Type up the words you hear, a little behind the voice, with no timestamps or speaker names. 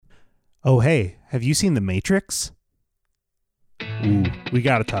Oh, hey, have you seen The Matrix? Ooh, we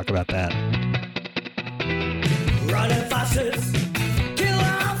gotta talk about that. Running fastest, killer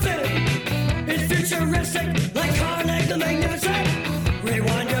outfit. It's futuristic, like Carnegie the Magnificent.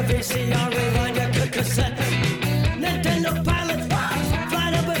 Rewind your VCR, rewind your cassette. Nintendo pilots,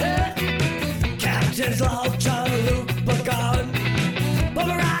 flying up ahead. Captain's log, Jean-Luc Picard.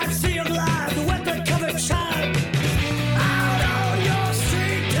 Polarized sea of light, the weapon-covered child. Out on your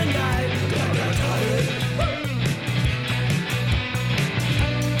street tonight.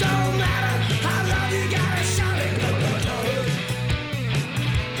 Don't matter how loud you gotta shout it.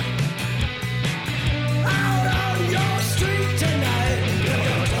 Out on your street tonight.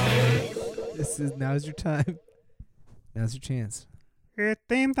 Now's your time. Now's your chance.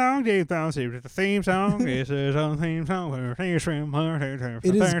 Theme song, the theme song. This is a theme song.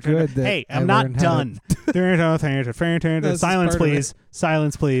 It is good that Hey, I I'm not learned how done. That's Silence, part of please.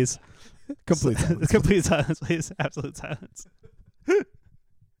 Silence, please. Complete silence. Complete silence, please. Absolute silence. I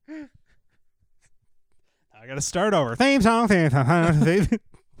gotta start over. Theme song, theme song.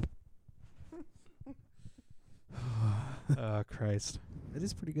 Oh, Christ. It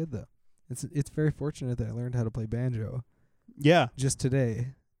is pretty good though. It's very fortunate that I learned how to play banjo Yeah. just today.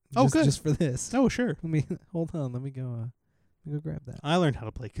 Oh, good. Just for this. Oh, sure. Let me hold on. Let me go grab that. I learned how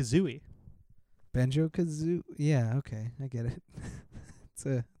to play kazooie. Banjo Kazoo. Yeah, okay, I get it. It's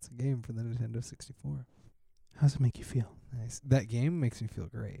a game for the Nintendo 64. How does it make you feel? Nice. That game makes me feel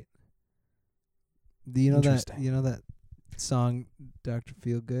great. Do you know that song Dr.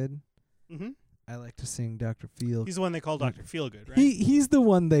 Feelgood? Mm-hmm. I like to sing Dr. Feel. He's the one they call Dr. Feelgood, right? He's the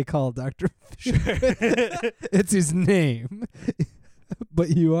one they call Dr. Sure. It's his name. But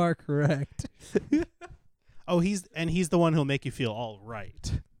you are correct. Oh, he's the one who'll make you feel all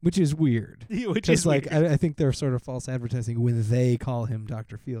right. Which is weird. Which Just is like weird. I think they're sort of false advertising when they call him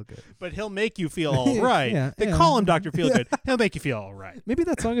Dr. Feelgood. But he'll make you feel all right. Yeah, They yeah. call him Dr. Feelgood. He'll make you feel all right. Maybe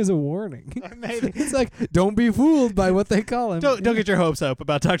that song is a warning. Maybe. It's like, don't be fooled by what they call him. Don't get your hopes up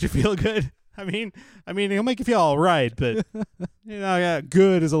about Dr. Feelgood. I mean, he'll make you feel all right, but yeah,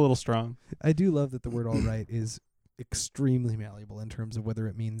 good is a little strong. I do love that the word all right is extremely malleable in terms of whether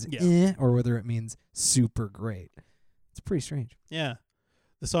it means Yeah. or whether it means super great. It's pretty strange. Yeah.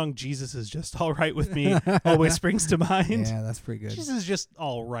 The song Jesus is just all right with me always springs to mind. Yeah, that's pretty good. Jesus is just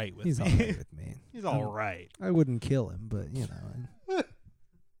all right with He's me. all right with me. He's all right. I wouldn't kill him, but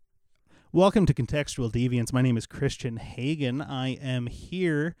Welcome to Contextual Deviance. My name is Christian Hagen. I am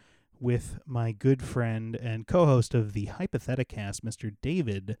here with my good friend and co-host of the Hypotheticast, Mr.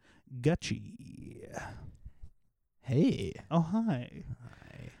 David Gucci. Hey. Oh, hi.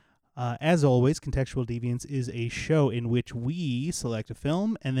 As always, Contextual Deviance is a show in which we select a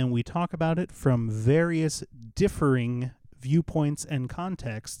film and then we talk about it from various differing viewpoints and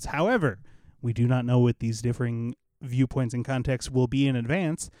contexts. However, we do not know what these differing viewpoints and contexts will be in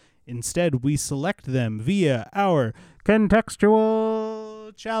advance. Instead, we select them via our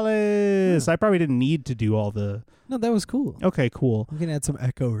contextual chalice. I probably didn't need to do all the... No, that was cool. Okay, cool. We can add some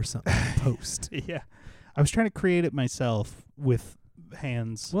echo or something post. Yeah. I was trying to create it myself with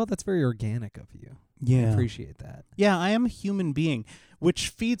hands. Well, that's very organic of you. I Yeah. appreciate that. Yeah, I am a human being, which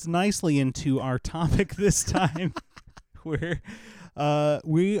feeds nicely into our topic this time, where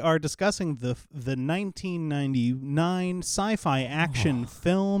we are discussing the 1999 sci-fi action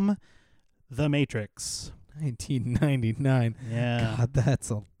film, The Matrix. 1999. Yeah. God, that's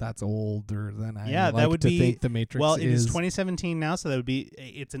older than I Yeah, like that would to be think The Matrix well, it is is. 2017 now, so that would be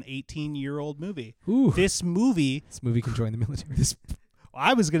it's an 18-year-old movie. Ooh, This movie, this movie can join the military.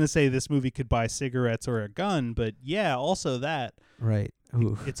 I was going to say this movie could buy cigarettes or a gun, but yeah, also that. Right.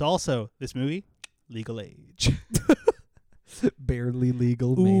 Ooh. It's also this movie legal age. Barely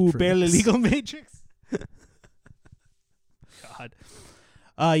legal Ooh, Matrix. barely legal Matrix. God.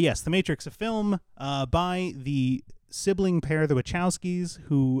 Yes, The Matrix, a film by the sibling pair, the Wachowskis,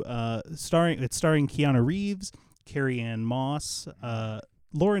 who starring Keanu Reeves, Carrie-Anne Moss,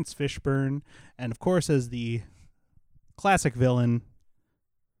 Lawrence Fishburne, and of course as the classic villain,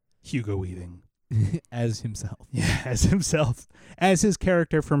 Hugo Weaving. As himself. Yeah, as himself, as his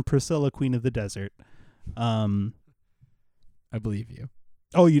character from Priscilla, Queen of the Desert. I believe you.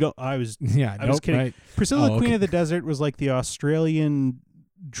 Oh, you don't? I was kidding. Right. Priscilla, Oh, Queen okay. of the Desert was like the Australian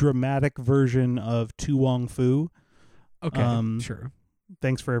dramatic version of Tu Wong Fu. Okay, sure.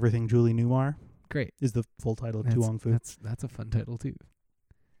 Thanks for Everything, Julie Newmar Great. is the full title of Tu Wong Fu. That's a fun title too.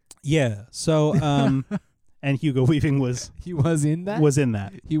 Yeah. So, and Hugo Weaving was He was in that? in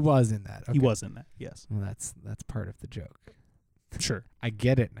that. He was in that. Okay. He was in that. Yes. Well, that's part of the joke. Sure. I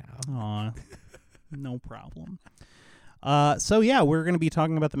get it now. Aw. No problem. So yeah, we're going to be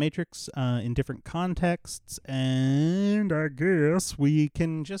talking about The Matrix in different contexts, and I guess we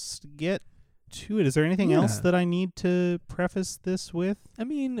can just get to it. Is there anything else that I need to preface this with? I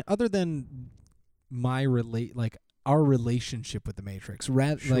mean, other than our relationship with The Matrix,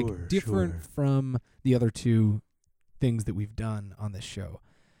 different from the other two things that we've done on this show,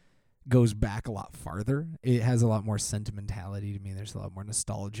 goes back a lot farther. It has a lot more sentimentality to me. There's a lot more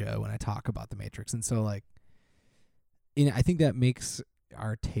nostalgia when I talk about The Matrix, and so I think that makes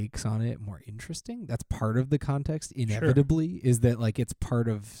our takes on it more interesting. That's part of the context, inevitably, is that it's part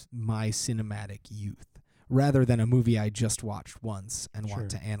of my cinematic youth rather than a movie I just watched once and want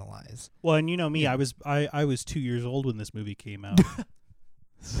to analyze. Well, and you know me, I was 2 years old when this movie came out.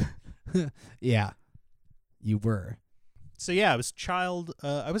 Yeah, you were. So yeah, I was a child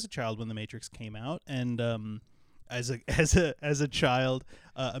when The Matrix came out, and as a child,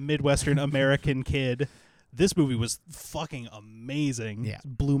 a Midwestern American kid, this movie was fucking amazing. Yeah.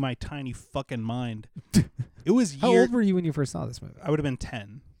 It blew my tiny fucking mind. It was How old were you when you first saw this movie? I would have been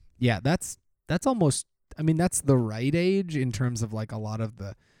 10. Yeah, that's almost, I mean, that's the right age in terms of a lot of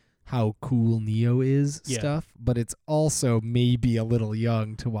the how cool Neo is stuff, but it's also maybe a little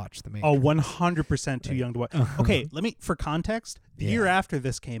young to watch The Matrix. Oh, 100% too young to watch. Okay, for context, the year after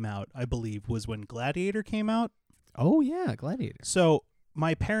this came out, I believe, was when Gladiator came out. Oh yeah, Gladiator. So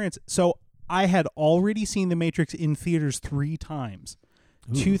I had already seen The Matrix in theaters 3 times.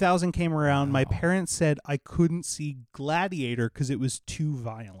 Ooh. 2000 came around. Wow. My parents said I couldn't see Gladiator because it was too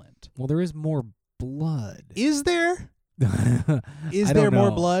violent. Well, there is more blood. Is there? Is there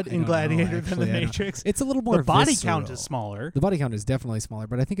more blood in Gladiator than The Matrix? It's a little more The body visceral. count is smaller. The body count is definitely smaller,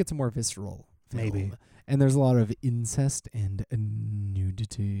 but I think it's a more visceral film. Maybe. And there's a lot of incest and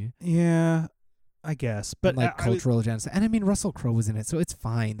nudity. Yeah. I guess, but cultural genocide, and I mean Russell Crowe was in it, so it's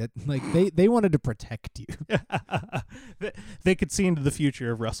fine. That they wanted to protect you. They could see into the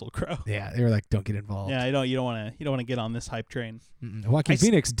future of Russell Crowe. Yeah, they were like, "Don't get involved." Yeah, you don't want to get on this hype train. Joaquin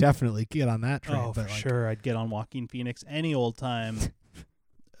Phoenix definitely get on that train. Oh, for sure, I'd get on Joaquin Phoenix any old time.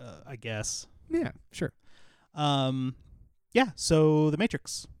 I guess. Yeah, sure. Yeah. So The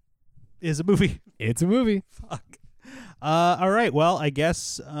Matrix is a movie. It's a movie. Fuck. All right. Well, I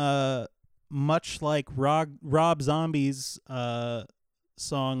guess. Much like Rob Zombie's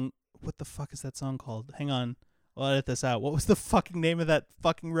song, what the fuck is that song called? Hang on, I'll edit this out. What was the fucking name of that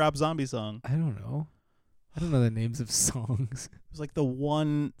fucking Rob Zombie song? I don't know the names of songs. It was like the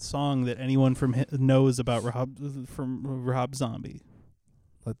one song that anyone knows about Rob Zombie.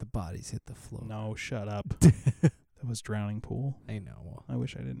 Let the bodies hit the floor. No, shut up. That was Drowning Pool. I know. I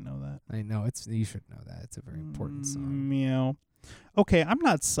wish I didn't know that. I know. You should know that. It's a very important song. Meow. Okay, I'm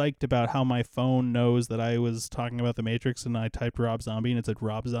not psyched about how my phone knows that I was talking about The Matrix and I typed Rob Zombie and it said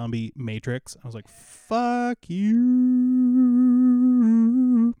Rob Zombie Matrix. I was like, fuck you.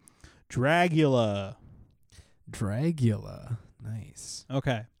 Dragula. Nice.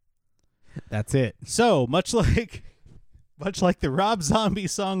 Okay. That's it. So, much like the Rob Zombie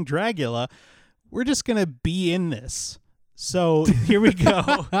song Dragula, we're just going to be in this. So, here we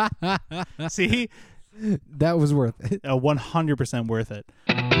go. See? That was worth it. 100% worth it.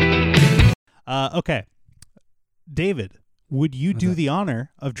 Okay. David, would you do the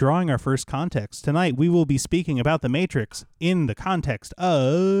honor of drawing our first context? Tonight, we will be speaking about The Matrix in the context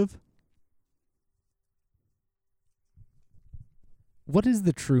of... What is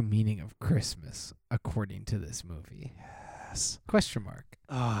the true meaning of Christmas, according to this movie? Yes. Question mark.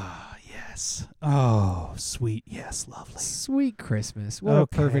 Ah, yes. Oh, sweet. Yes, lovely. Sweet Christmas. What a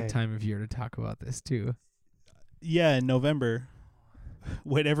perfect time of year to talk about this, too. Yeah, in November,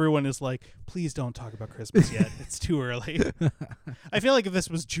 when everyone is like, please don't talk about Christmas yet. It's too early. I feel like if this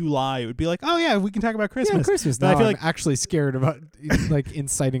was July, it would be like, oh, yeah, we can talk about Christmas. Yeah, Christmas. But I feel like actually scared about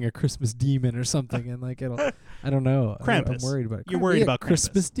inciting a Christmas demon or something. And I don't know. Krampus. I'm worried about it. You're worried about Krampus.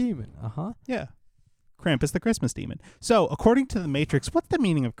 Christmas demon. Uh-huh. Yeah. Krampus, the Christmas demon. So, according to The Matrix, what's the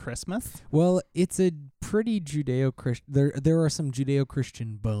meaning of Christmas? Well, it's a pretty Judeo-Christian... There are some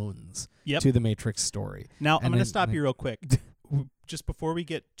Judeo-Christian bones to the Matrix story. Now, I'm going to stop you real quick. Just before we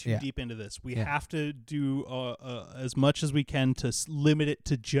get too deep into this, we have to do as much as we can to limit it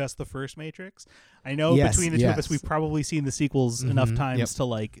to just the first Matrix. I know between the two of us, we've probably seen the sequels enough times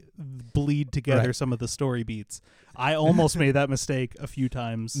to bleed together some of the story beats. I almost made that mistake a few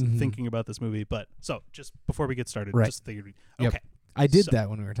times thinking about this movie, but so just before we get started, just theory. Okay. I did that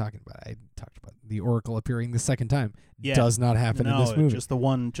when we were talking about it. I talked about the Oracle appering the second time. Yeah. Does not happen in this movie. Just the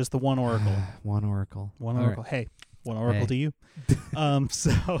one Oracle. One Oracle. One Oracle. Right. Hey. One Oracle to you.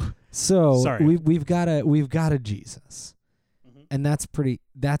 So sorry. we've got a Jesus, and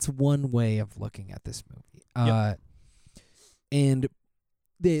that's one way of looking at this movie. And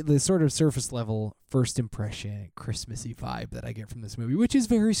the sort of surface level first impression Christmassy vibe that I get from this movie, which is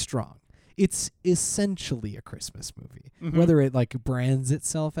very strong. It's essentially a Christmas movie. Mhm. Whether it like brands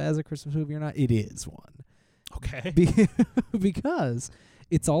itself as a Christmas movie or not, it is one. Okay. Because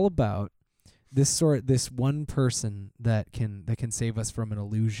it's all about this one person that can save us from an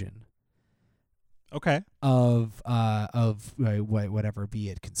illusion Okay. of whatever, be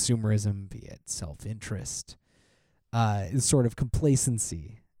it consumerism, be it self-interest, sort of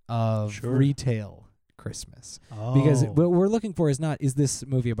complacency of Sure. retail Christmas. Oh. Because what we're looking for is this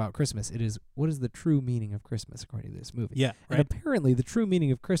movie about Christmas? It is, what is the true meaning of Christmas according to this movie? Yeah. And Right. apparently the true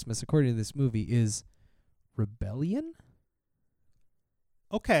meaning of Christmas according to this movie is rebellion?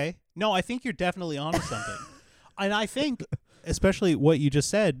 Okay. No, I think you're definitely onto something. And I think, especially what you just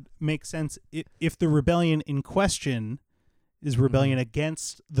said, makes sense if the rebellion in question is rebellion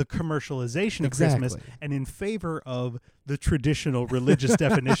against the commercialization of Christmas Exactly. and in favor of the traditional religious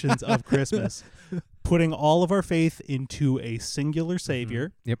definitions of Christmas, putting all of our faith into a singular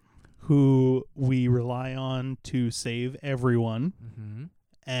savior Yep. who we rely on to save everyone Mm-hmm.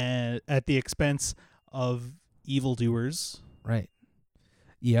 and at the expense of evildoers. Right.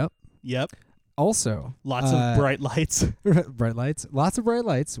 Yep. Yep. Also, Lots of bright lights. bright lights. Lots of bright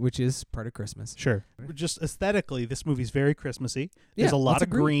lights, which is part of Christmas. Sure. Just aesthetically, this movie's very Christmassy. Yeah, There's a lot lots of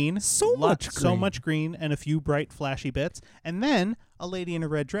of green. green. So much So green. much green and a few bright, flashy bits. And then a lady in a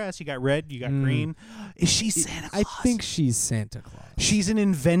red dress. You got red, you got green. Is she Santa Claus? I think she's Santa Claus. She's an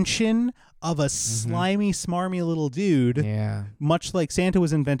invention of a slimy, smarmy little dude, Yeah. much like Santa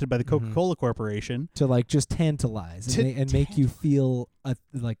was invented by the Coca-Cola Corporation. To like just tantalize and make you feel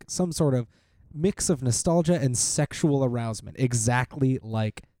like some sort of mix of nostalgia and sexual arousement, exactly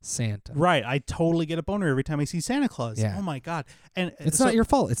like Santa. Right. I totally get a boner every time I see Santa Claus. Yeah. Oh, my God. And It's so- not your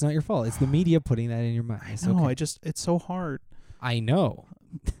fault. It's not your fault. It's the media putting that in your mind. It's No, okay. it's so hard. I know.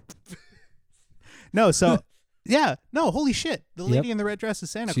 No, so, yeah. No, holy shit. The Yep. lady in the red dress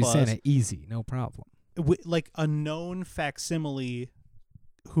is Santa She's Claus. Santa. Easy. No problem. Like a known facsimile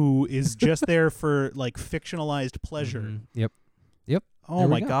who is just there for like fictionalized pleasure. Mhm. Yep. Oh There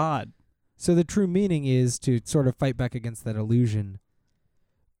we my go. God. So the true meaning is to sort of fight back against that illusion,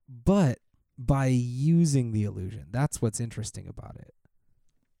 but by using the illusion. That's what's interesting about it.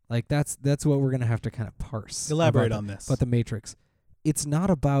 Like that's what we're gonna have to kind of parse. Elaborate on this. But the Matrix, it's not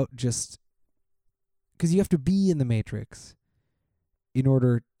about just because you have to be in the Matrix in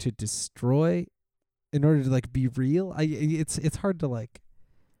order to destroy, in order to like be real. It's hard to like.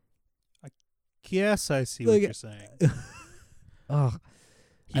 Yes, I see what Like- you're saying. Oh,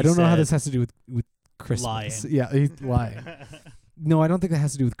 He I don't know how said this has to do with Christmas. lying. Yeah, he's lying. No, I don't think that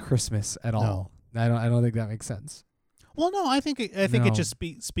has to do with Christmas at all. I don't think that makes sense. Well, no, I think it No. just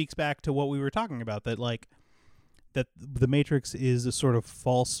speaks back to what we were talking about, that like that the Matrix is a sort of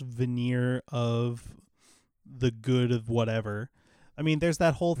false veneer of the good of whatever. I mean, there's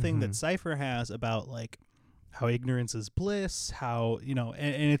that whole thing that Cypher has about like how ignorance is bliss, how, you know,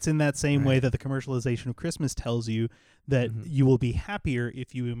 and it's in that same way Right. that the commercialization of Christmas tells you that you will be happier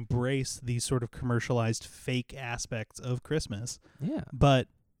if you embrace these sort of commercialized fake aspects of Christmas. Yeah. But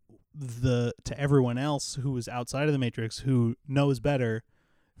to everyone else who is outside of the Matrix, who knows better,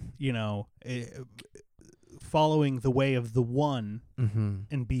 you know, following the way of the one Mm-hmm.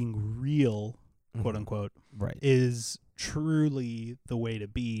 and being real, quote unquote, Right. is truly the way to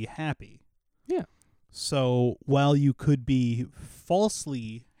be happy. Yeah. So while you could be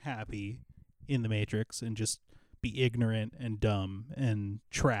falsely happy in the Matrix and just be ignorant and dumb and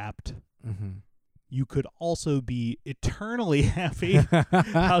trapped, Mm-hmm. you could also be eternally happy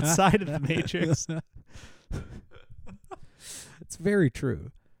outside of the Matrix. It's very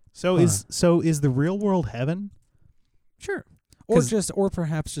true. So is the real world heaven? Sure. Or 'Cause- or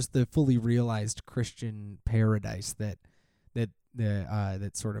perhaps just the fully realized Christian paradise that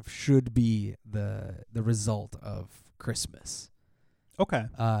sort of should be the result of Christmas. Okay.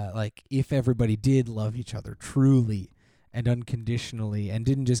 Like if everybody did love each other truly and unconditionally and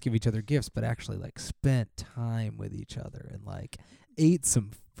didn't just give each other gifts, but actually like spent time with each other and like ate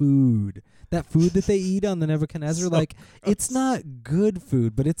some food. That food that they eat on the Nebuchadnezzar, So like gross. it's not good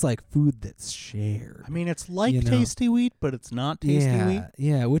food, but it's like food that's shared. I mean, it's like You know. tasty wheat, but it's not tasty wheat.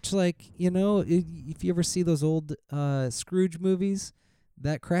 Yeah, which like, you know, if you ever see those old Scrooge movies,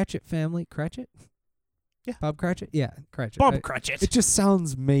 that Cratchit family, Cratchit? Yeah. Bob Cratchit? Yeah, Cratchit. Bob Cratchit. It just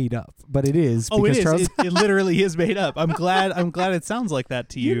sounds made up, but it is. Oh, it because is. Charles It literally is made up. I'm glad it sounds like that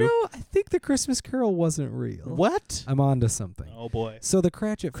to you. You know, I think the Christmas Carol wasn't real. What? I'm onto something. Oh boy. So the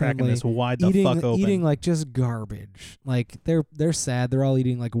Cratchit Cracking family this wide the fuck open. eating like just garbage. Like they're sad. They're all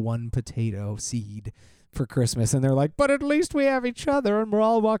eating like one potato seed for Christmas, and they're like, but at least we have each other, and we're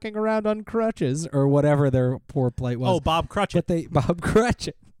all walking around on crutches or whatever their poor plight was. Oh, Bob Cratchit. But Bob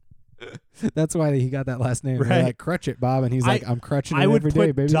Cratchit. That's why he got that last name. Right. They're like, Crutchit, Bob, and he's like, I'm crutching it I would every day,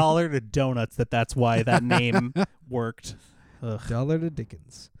 put baby. dollar to donuts that's why that name worked. Ugh. Dollar to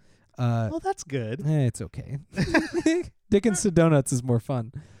Dickens. Well, that's good. It's okay. Dickens to donuts is more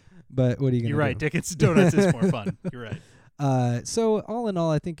fun. But what are you going to do? You're right. Dickens to donuts is more fun. You're right. So all in all,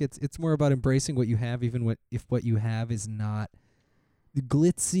 I think it's more about embracing what you have, even if what you have is not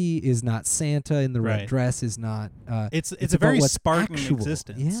glitzy, is not Santa in the red Right. dress, is not. It's a about very what's Spartan actual.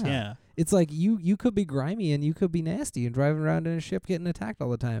 existence. Yeah. It's like you could be grimy and you could be nasty and driving around in a ship getting attacked all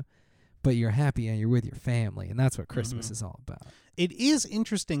the time, but you're happy and you're with your family, and that's what Christmas is all about. It is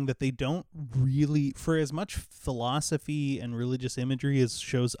interesting that they don't really, for as much philosophy and religious imagery as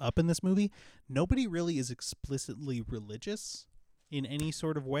shows up in this movie, nobody really is explicitly religious in any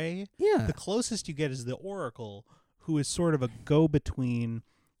sort of way. Yeah. The closest you get is the Oracle, who is sort of a go-between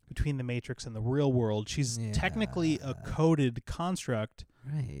between the Matrix and the real world. She's technically a coded construct,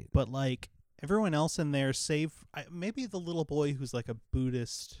 right? but like everyone else in there, save maybe the little boy who's like a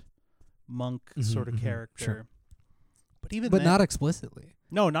Buddhist monk sort of character. Sure. But even but not explicitly.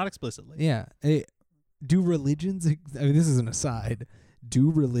 No, not explicitly. Yeah. Do religions? I mean, this is an aside.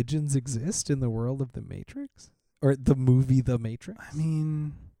 Do religions exist in the world of the Matrix or the movie The Matrix? I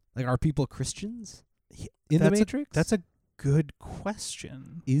mean, like, are people Christians in the Matrix? That's a good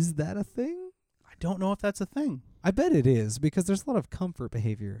question. Is that a thing? I don't know if that's a thing. I bet it is, because there's a lot of comfort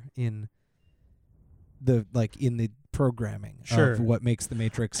behavior in the programming of what makes the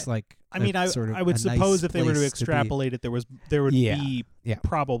Matrix like. I mean, I would suppose if they were to extrapolate it, there would be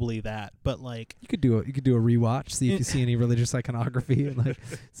probably that. But like, you could do a rewatch, see if you see any religious iconography, and like,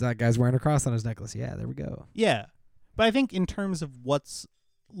 is that guy's wearing a cross on his necklace? Yeah, there we go. Yeah, but I think in terms of what's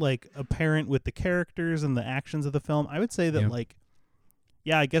like apparent with the characters and the actions of the film, I would say that like,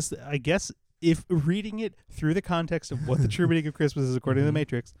 yeah, I guess if reading it through the context of what the true meaning of Christmas is according to the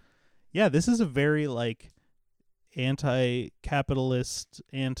Matrix, yeah, this is a very like anti-capitalist,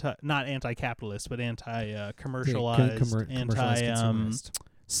 not anti-capitalist, but anti-commercialized,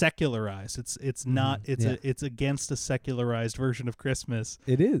 secularized. It's not. It's against a secularized version of Christmas.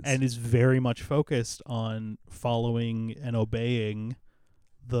 It is, and is very much focused on following and obeying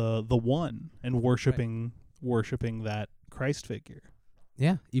the one and worshiping that Christ figure.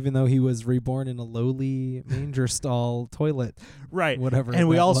 Yeah, even though he was reborn in a lowly manger stall toilet, right? Whatever. And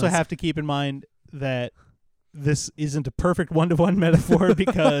we also have to keep in mind that this isn't a perfect one-to-one metaphor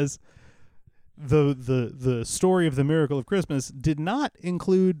because the story of the miracle of Christmas did not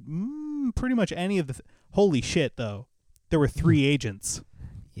include pretty much any of the. Holy shit! Though there were 3 agents.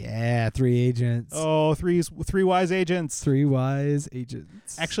 Yeah, 3 agents. Oh, three wise agents. 3 wise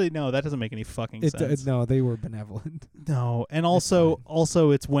agents. Actually, no, that doesn't make any fucking sense. No, they were benevolent. No, and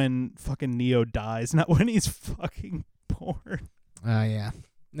also it's when fucking Neo dies, not when he's fucking born. Yeah.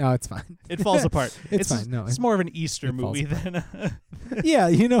 No, it's fine. It falls apart. It's fine. No, it's more of an Easter movie than. Yeah,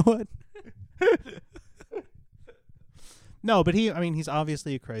 you know what? No, but he's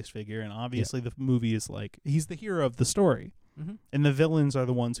obviously a Christ figure, and obviously the movie is like he's the hero of the story. And the villains are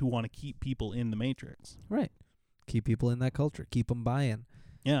the ones who want to keep people in the Matrix. Right. Keep people in that culture. Keep them buying.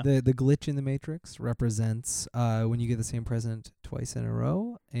 Yeah. The glitch in the Matrix represents when you get the same present twice in a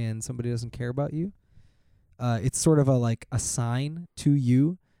row and somebody doesn't care about you. It's sort of a sign to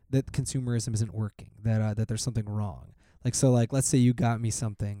you that consumerism isn't working, that there's something wrong. Like, so, like, let's say you got me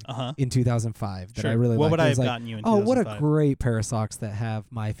something in 2005 that I really liked. What would I have gotten you in 2005? Oh, what a great pair of socks that have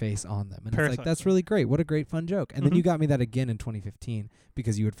my face on them. And it's like, that's really great. What a great fun joke. And then you got me that again in 2015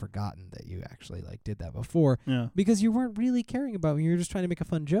 because you had forgotten that you actually, like, did that before. Yeah. Because you weren't really caring about me. You were just trying to make a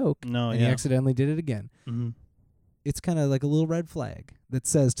fun joke. No, and you accidentally did it again. Mm-hmm. It's kind of like a little red flag that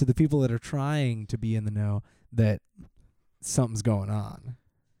says to the people that are trying to be in the know that something's going on.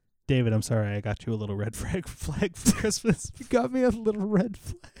 David, I'm sorry, I got you a little red flag for Christmas. You got me a little red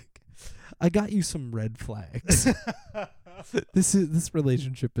flag. I got you some red flags. This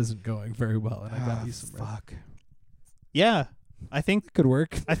relationship isn't going very well, and I got you some red. Yeah, I think it could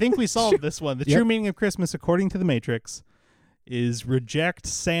work. I think we solved this one. The true meaning of Christmas, according to the Matrix, is reject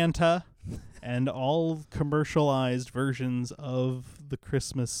Santa and all commercialized versions of the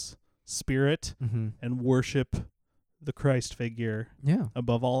Christmas spirit and worship the Christ figure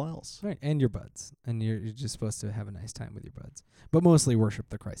above all else. Right, and your buds. And you're just supposed to have a nice time with your buds. But mostly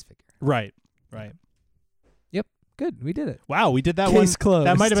worship the Christ figure. Right. Yep, good. We did it. Wow, we did that Case one. Closed.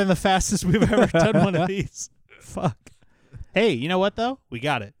 That might have been the fastest we've ever done one of these. Fuck. Hey, you know what, though? We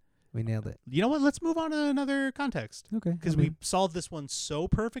got it. We nailed it. You know what? Let's move on to another context. Okay. Because we solved this one so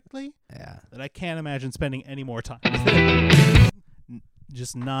perfectly that I can't imagine spending any more time.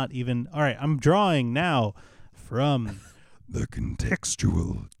 Just not even. All right, I'm drawing now from the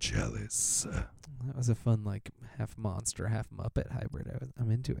contextual chalice. That was a fun, like, half monster, half Muppet hybrid. I'm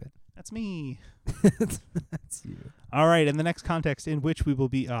into it. That's me. That's you. All right, and the next context in which we will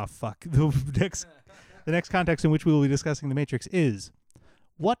be... Oh, fuck. The next context in which we will be discussing The Matrix is...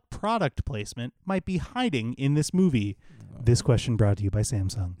 What product placement might be hiding in this movie? This question brought to you by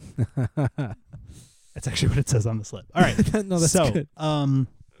Samsung. That's actually what it says on the slip. All right. No, that's good.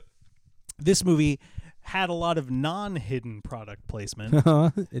 This movie had a lot of non-hidden product placement.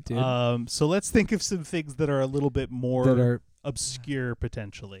 It did. So let's think of some things that are a little bit more obscure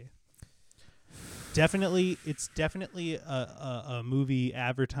potentially. It's definitely a movie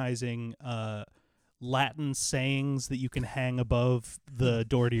advertising Latin sayings that you can hang above the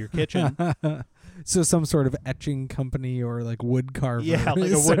door to your kitchen. So some sort of etching company or like wood carver. Yeah,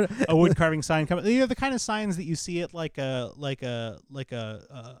 like a wood carving sign company. You know, the kind of signs that you see at like a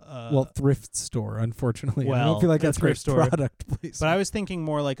thrift store. Unfortunately, well, I don't feel like that's thrift great store product placement. But I was thinking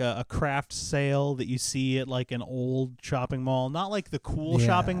more like a craft sale that you see at like an old shopping mall, not like the cool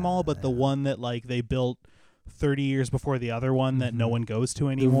shopping mall, but the one that like they built 30 years before the other one that no one goes to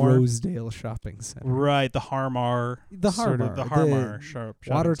anymore. The Rosedale Shopping Center. Right, the Harmar. The Harmar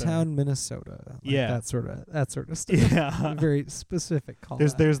Watertown, Center. Minnesota. Like yeah. That sort of stuff. Yeah. Very specific call.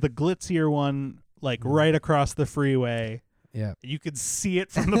 There's the glitzier one like right across the freeway. Yeah. You could see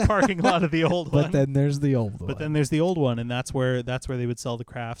it from the parking lot of the old one. But then there's the old one. But then there's the old one, and that's where they would sell the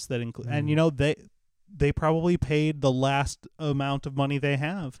crafts that include and you know they probably paid the last amount of money they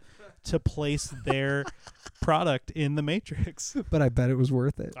have to place their product in the Matrix. But I bet it was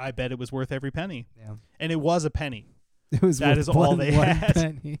worth it. I bet it was worth every penny. Yeah. And it was a penny. It was that is all they had.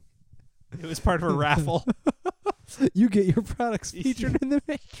 Penny. It was part of a raffle. You get your products featured in the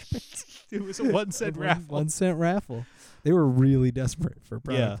Matrix. It was a 1 cent raffle. 1 cent raffle. They were really desperate for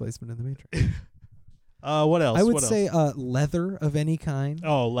product placement in the Matrix. What else? I would say leather of any kind.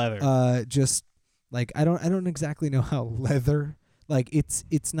 Oh, leather. Just like I don't exactly know how leather. Like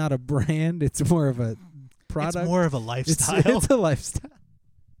it's not a brand. It's more of a product. It's more of a lifestyle. It's a lifestyle.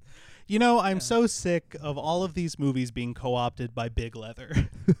 You know, I'm so sick of all of these movies being co-opted by Big Leather.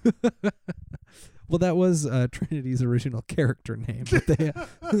 Well, that was Trinity's original character name, but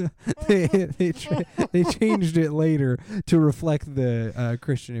they changed it later to reflect the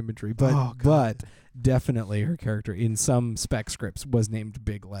Christian imagery. But definitely her character in some spec scripts was named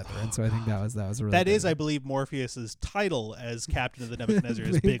Big Leather, and so I think that was a really that is, one. I believe, Morpheus's title as Captain of the Nebuchadnezzar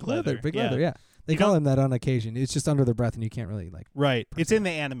is Big Leather. Big Leather, yeah. They call him that on occasion. It's just under their breath, and you can't really like. Right. It's in the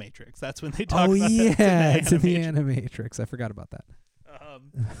Animatrix. That's when they talk about it. Oh yeah, it's in the Animatrix. I forgot about that.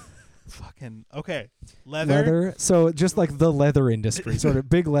 Fucking okay. Leather. So just like the leather industry, sort of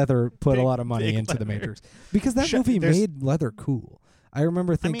Big Leather put a lot of money into the Matrix because that movie made leather cool. I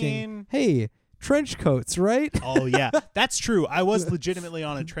remember thinking, hey, trench coats, right? Oh yeah, that's true. I was legitimately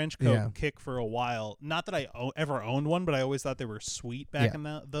on a trench coat kick for a while. Not that I ever owned one, but I always thought they were sweet back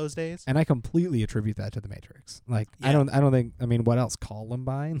in those days. And I completely attribute that to the Matrix. Like I don't think. I mean, what else?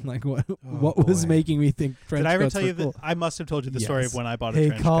 Columbine? Like what was making me think trench coats? Did I ever tell you cool? that? I must have told you the story of when I bought a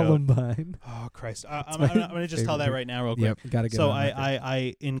trench Columbine. coat. Oh Christ! I'm going to just tell that right now, real quick. Yep, gotta get. So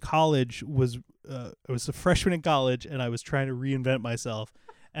I in college I was a freshman in college, and I was trying to reinvent myself.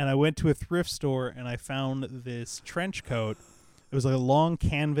 And I went to a thrift store and I found this trench coat. It was like a long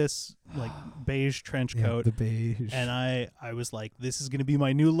canvas, like beige trench coat. The beige. And I was like, this is going to be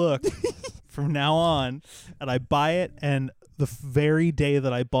my new look from now on. And I buy it, and the very day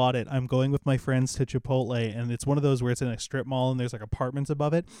that I bought it, I'm going with my friends to Chipotle, and it's one of those where it's in a strip mall and there's like apartments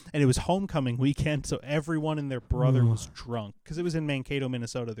above it. And it was homecoming weekend, so everyone and their brother was drunk because it was in Mankato,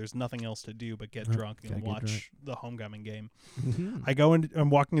 Minnesota. There's nothing else to do but get drunk and watch the homecoming game. Mm-hmm. I'm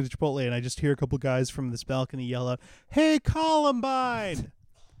walking into Chipotle, and I just hear a couple guys from this balcony yell out, "Hey, Columbine!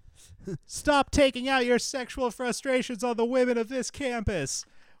 Stop taking out your sexual frustrations on the women of this campus,"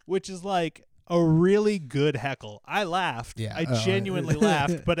 which is like a really good heckle. I laughed. Yeah, I genuinely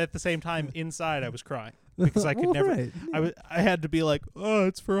laughed, but at the same time, inside I was crying because I could never. Right. I had to be like, "Oh,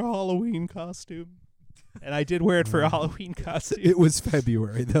 it's for a Halloween costume," and I did wear it for a Halloween costume. It was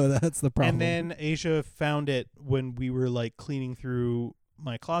February though. That's the problem. And then Asia found it when we were like cleaning through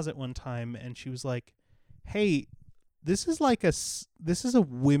my closet one time, and she was like, "Hey, this is a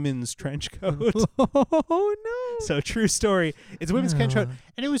women's trench coat." Oh no! So true story. It's a women's trench coat,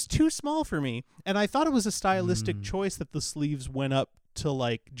 and it was too small for me. And I thought it was a stylistic choice that the sleeves went up to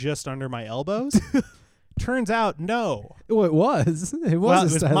like just under my elbows. Turns out, no. Well, it was. It was. Well, a it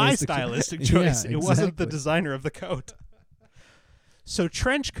was my stylistic stylistic choice. choice. Yeah, It wasn't the exactly. designer of the coat. So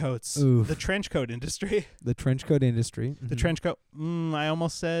trench coats, Oof. the trench coat industry, The trench coat industry. the Mhm. trench coat. I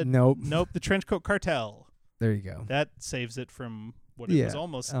almost said Nope. Nope. The trench coat cartel. There you go. That saves it from what it was Yeah.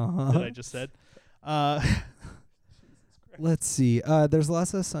 almost Uh-huh. that I just said. Let's see. There's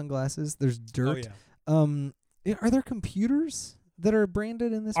lots of sunglasses. There's dirt. Are there computers that are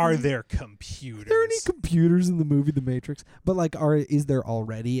branded in this? Are movie? there computers? Are there any computers in the movie The Matrix? But like, is there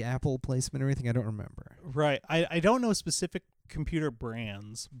already Apple placement or anything? I don't remember. Right. I don't know specific computer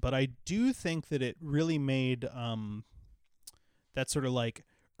brands, but I do think that it really made that sort of like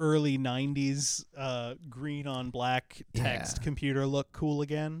early 90s green on black text Yeah. computer look cool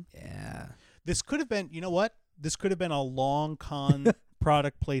again. Yeah. This could have been, you know what? This could have been a long con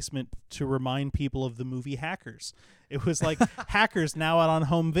product placement to remind people of the movie Hackers. It was like, Hackers now out on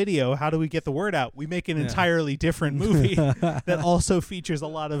home video. How do we get the word out? We make an entirely different movie that also features a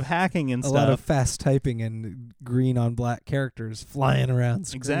lot of hacking and A stuff. lot of fast typing and green on black characters flying around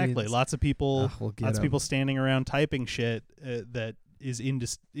screens. Exactly. Lots of people We'll get lots of 'em. people standing around typing shit that is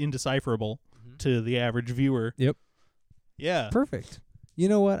indecipherable to the average viewer. Yep. Yeah. Perfect. You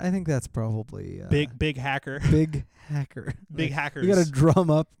know what? I think that's probably Big hacker. big hacker. Big Like, hackers. You got to drum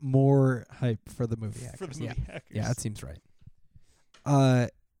up more hype for the movie hackers. for the movie Hackers. Yeah, that seems right. I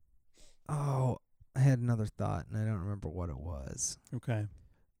had another thought and I don't remember what it was. Okay.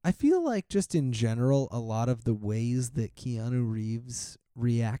 I feel like just in general, a lot of the ways that Keanu Reeves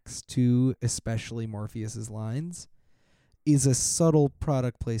reacts to, especially Morpheus's lines, is a subtle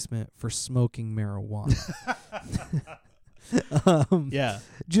product placement for smoking marijuana. Yeah.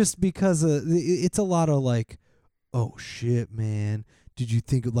 Just because it's a lot of like, oh shit, man, do you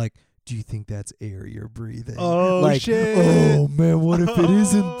think that's air you're breathing? Oh, like, shit. Oh man, what if it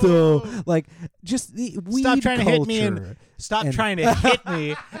isn't though? Oh. Like, just the weed Stop trying to hit me culture. Stop And- trying to hit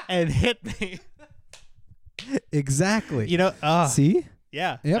me and hit me. Exactly. You know, See?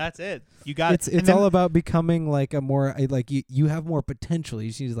 yeah, Yep. that's it. You got It's it. And all then- about becoming like a more like you have more potential. You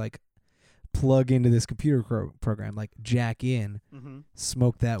just need to like plug into this computer program, like jack in, Mhm.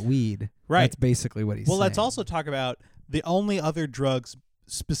 smoke that weed. Right. That's basically what he's Well, saying. let's also talk about the only other drugs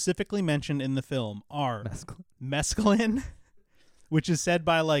specifically mentioned in the film are mescaline, which is said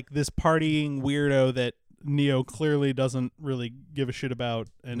by like this partying weirdo that Neo clearly doesn't really give a shit about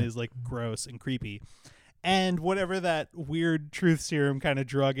and is like gross and creepy. And whatever that weird truth serum kind of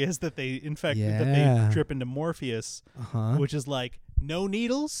drug is that they that Yeah. they drip into Morpheus, Uh-huh. which is like no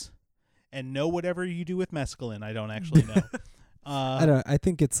needles and no whatever you do with mescaline. I don't actually know. I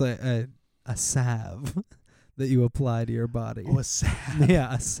think it's a salve that you apply to your body. Oh, a salve.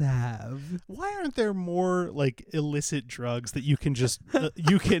 Yeah, a salve. Why aren't there more like illicit drugs that you can just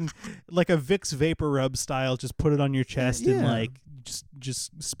you can like a Vicks vapor rub style just put it on your chest and Yeah. like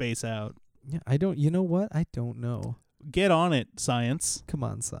just space out. Yeah, I don't. You know what? I don't know. Get on it, science. Come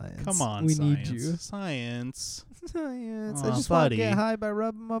on, science. Come on, we science. need you. Science. Science. Aw, I just want to buddy. get high by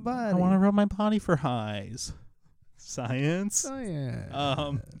rubbing my body. I want to rub my body for highs. Science. Science.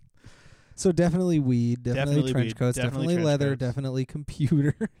 So definitely weed, definitely trench weed, coats, definitely definitely trench leather, coats. definitely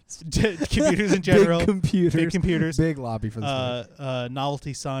computers. Computers in general. Big computers. Big computers. Big lobby for this movie.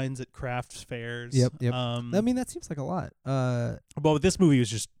 Novelty signs at craft fairs. Yep. I I mean, that seems like a lot. well, this movie was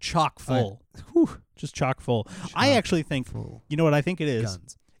just chock full. Whew. Just chock full. I actually think, Full. you know what I think it is?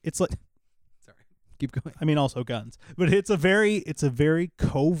 Guns. It's like, Keep going. I mean, also guns, but it's a very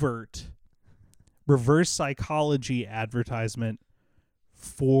covert reverse psychology advertisement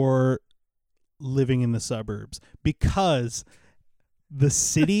for living in the suburbs because the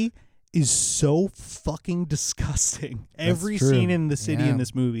city is so fucking disgusting. Every true. scene in the city Yeah. in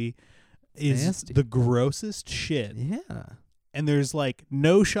this movie is nasty. the grossest shit. Yeah. And there's like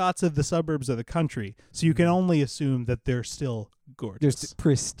no shots of the suburbs of the country, so you can only assume that they're still gorgeous. Just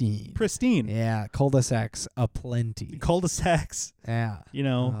pristine. Pristine. Yeah. Cul-de-sacs aplenty. Cul-de-sacs, Yeah. you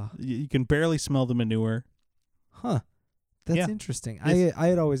know, you can barely smell the manure. Huh. That's Yeah. interesting. Yes. I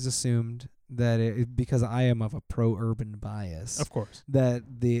had always assumed that because I am of a pro-urban bias, Of course. that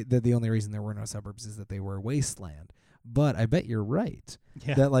the only reason there were no suburbs is that they were wasteland. But I bet you're right.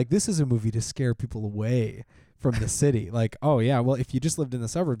 Yeah. That like this is a movie to scare people away from the city. Like, oh yeah, well if you just lived in the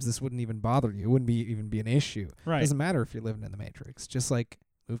suburbs, this wouldn't even bother you. It wouldn't even be an issue. Right. Doesn't matter if you're living in the Matrix. Just like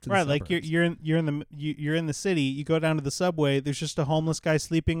move to the Right, suburbs. like you're in the city. You go down to the subway. There's just a homeless guy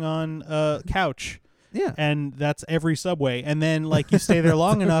sleeping on a couch, yeah. and that's every subway. And then like you stay there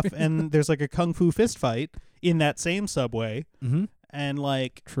long enough, and there's like a kung fu fist fight in that same subway, Mm-hmm. and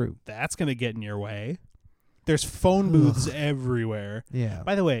like True. that's gonna get in your way. There's phone booths everywhere. Yeah.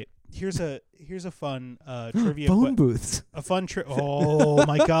 By the way, Here's a fun trivia. Phone booths. A fun Oh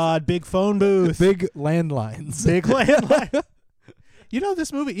my God! Big phone booth. Big landlines. Big landline. You know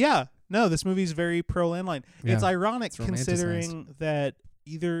this movie? Yeah. No, this movie's very pro landline. Yeah. It's ironic It's considering that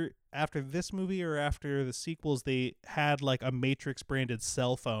either after this movie or after the sequels, they had like a Matrix branded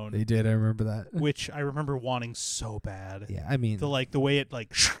cell phone, They did. I remember that. which I remember wanting so bad. Yeah, I mean, The way it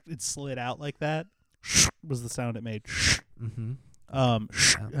like it slid out like that was the sound it made. mm-hmm.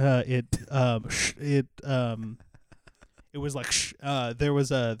 It was like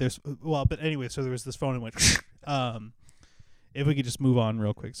but anyway, so there was this phone and went if we could just move on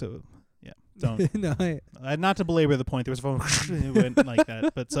real quick, so yeah, don't No, not to belabor the point, there was a phone it went like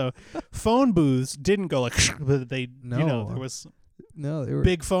that, but so phone booths didn't go like but they No. there was no, they were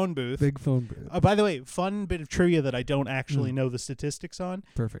big phone booth. big phone booth. By the way, fun bit of trivia that I don't actually know the statistics on.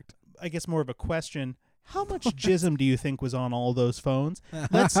 Perfect. I guess more of a question. How much jism do you think was on all those phones?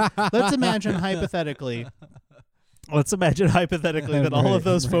 Let's imagine hypothetically. Let's imagine hypothetically that all of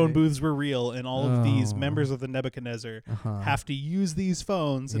those phone Right. booths were real, and all of these Oh. members of the Nebuchadnezzar Uh-huh. have to use these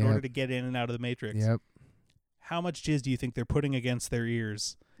phones in Yep. order to get in and out of the Matrix. Yep. How much jizz do you think they're putting against their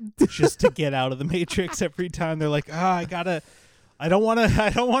ears just to get out of the Matrix every time? They're like, I don't want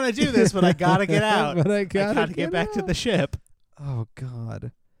to do this, but I gotta get out. But I gotta gotta get back to the ship. Oh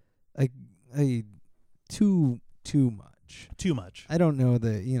God, I too much. Too much. I don't know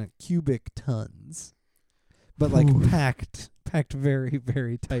the cubic tons, but like Oof. packed very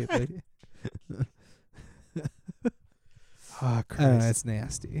very tightly. Oh, I don't know, it's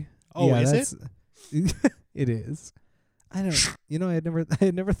nasty. Oh, yeah, is it? It is. I don't. I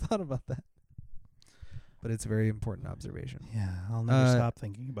had never thought about that. But it's a very important observation. Yeah, I'll never stop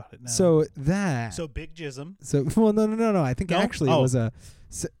thinking about it now. So that. So big jism. So well, no. I think No? actually it was a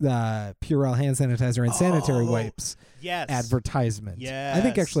Purell hand sanitizer and sanitary Oh, wipes Yes. advertisement. I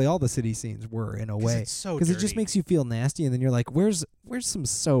think Yes. actually all the city scenes were in a way It's so because it just dirty. makes you feel nasty, and then you're like, "Where's some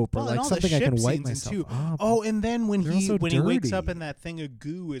soap Well, or and like all the something I can ship wipe scenes myself?" too. off? Oh, and then when They're he also wakes up dirty. in that thing of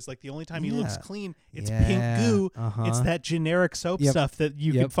goo, is like the only time he looks Yeah. clean. It's Yeah, pink goo. uh-huh. It's that generic soap Yep. stuff that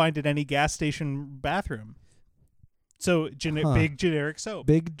you Yep. can find at any gas station bathroom. So Huh. big generic soap.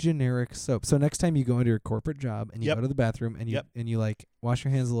 Big generic soap. So next time you go into your corporate job and you Yep. go to the bathroom and you Yep. and you like wash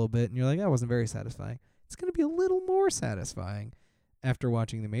your hands a little bit and you're like, that wasn't very satisfying. It's gonna be a little more satisfying after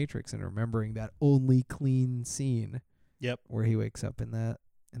watching The Matrix and remembering that only clean scene. Yep. Where he wakes up in that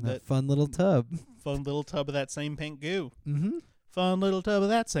That- fun little tub. Fun little tub of that same pink goo. Mm-hmm. Fun little tub of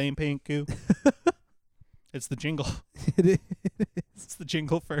that same pink goo. It's the jingle. It is It's the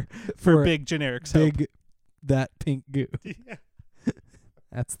jingle for For big generic soap. big that pink goo. Yeah.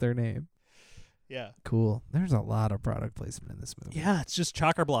 That's their name. Yeah. Cool. There's a lot of product placement in this movie. Yeah, it's just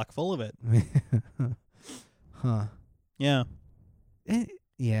chocker block full of it. Huh. Yeah. Yeah.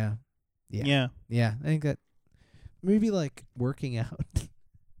 Yeah. Yeah. Yeah. I think that maybe like working out.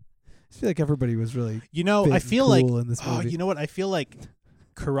 I feel like everybody was really You know, fit I and feel cool like in this movie. you know what? I feel like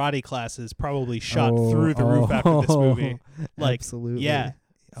karate classes probably shot through the roof after this movie. Like, absolutely. yeah.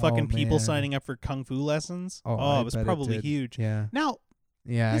 Fucking people man. signing up for kung fu lessons. I It was bet probably did. huge. Yeah. Now,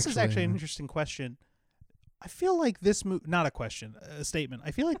 Yeah. this is actually an interesting question. I feel like this movie, not a question, a statement.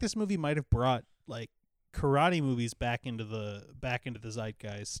 I feel like this movie might have brought like karate movies back into the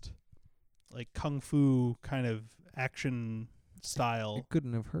zeitgeist, like kung fu kind of action style. It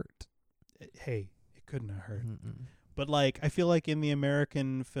couldn't have hurt. Hey, it couldn't have hurt. Mm-mm. But like, I feel like in the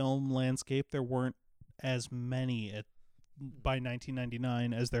American film landscape, there weren't as many by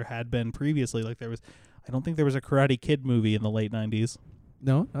 1999 as there had been previously. Like I don't think there was a Karate Kid movie in the late 90s.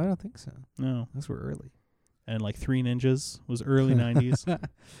 No, I don't think so. No. Those were early. And like Three Ninjas was early 90s.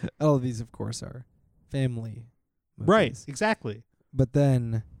 All of these, of course, are family movies. Right, exactly. But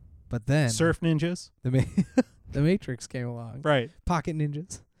then Surf Ninjas. the Matrix came along. Right. Pocket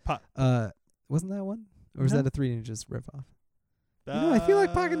Ninjas. Wasn't that one? Or was No. that a Three Ninjas ripoff? I feel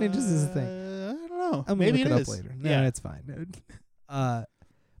like Pocket Ninjas is a thing. I don't know. I'm Maybe gonna look it it up is. later. No, Yeah. it's fine.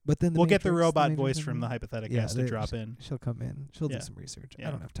 But then We'll get the Matrix, robot Matrix voice from the hypothetical Yeah, guest to they- drop in. She'll come in. She'll Yeah. do some research. Yeah.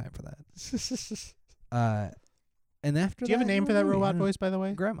 I don't have time for that. And after Do you have a name for that robot voice? voice, by the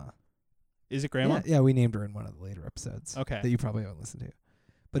way? Grandma. Is it Grandma? Yeah, we named her in one of the later episodes. Okay. That you probably haven't listened to.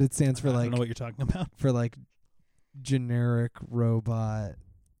 But it stands for I like don't know what you're talking about. generic robot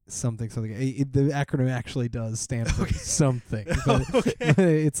something. The acronym actually does stand for something. But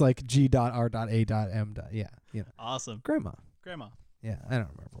Okay. it's like G.R.A.M. Yeah, Awesome. Grandma. Grandma. Yeah, I don't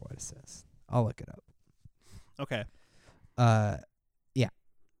remember what it says. I'll look it up. Okay. Yeah.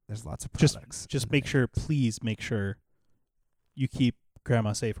 There's lots of Just- products. Just in the make sure, Matrix. please make sure you keep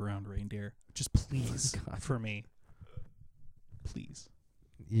Grandma safe around reindeer. Just please God. for me. Please.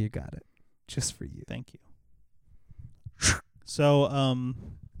 You got it. Just for you. Thank you. So,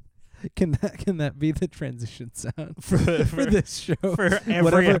 Can that be the transition sound for this show? For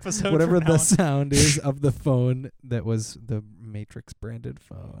every episode, whatever from the now on. sound is of the phone that was the Matrix branded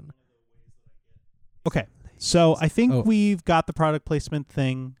phone. Okay, so I think Oh. we've got the product placement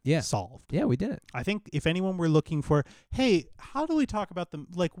thing solved. Yeah, we did it. I think if anyone were looking for, hey, how do we talk about the,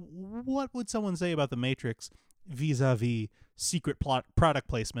 like, what would someone say about the Matrix vis-a-vis secret product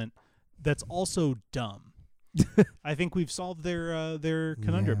placement that's also dumb? I think we've solved their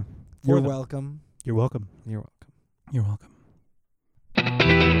conundrum. Yeah. for You're them. welcome. You're welcome. You're welcome. You're welcome.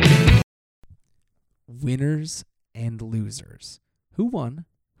 Winners and losers. Who won?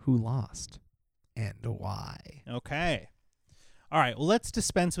 Who lost? And why? Okay. All right. Well, let's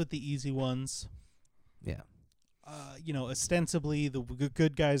dispense with the easy ones. Yeah. Ostensibly the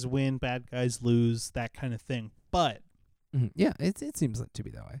good guys win, bad guys lose, that kind of thing. But Yeah, it seems like to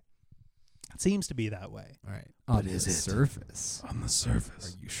be that way. it seems to be that way. All right. But On the is it? surface. On the Are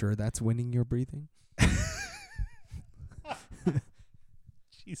surface. you sure that's winning your breathing?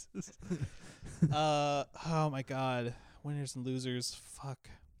 Jesus. Oh my God. Winners and losers. Fuck.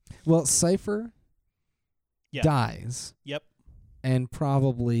 Well, Cypher Yeah. dies, Yep. and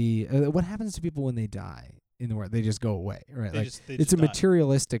probably what happens to people when they die in the world? They just go away, right? They Like just it's a die.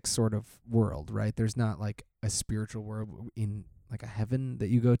 materialistic sort of world, right? There's not like a spiritual world in like a heaven that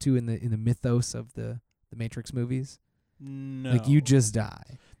you go to in the mythos of the Matrix movies. No. Like you just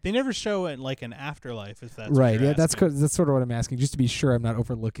die. They never show it like an afterlife, if that's Right. What you're Yeah, that's asking. that's sort of what I'm asking, just to be sure I'm not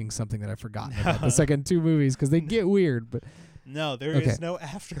overlooking something that I've forgotten about No. the second two movies, because they get weird. But No, there is Okay. no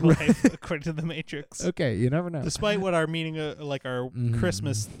afterlife according to the Matrix. okay, you never know. Despite what our meaning, like our Mhm.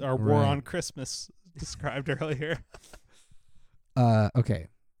 Christmas, our war Right. on Christmas described earlier. Okay.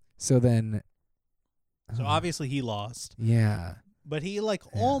 So then. So obviously he lost, Yeah. but he like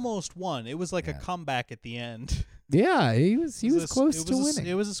Yeah. almost won. It was like a Yeah. comeback at the end. Yeah, he was It close it to was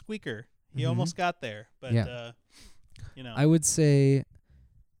winning. It was a squeaker. He Mhm. almost got there, but Yeah. you know, I would say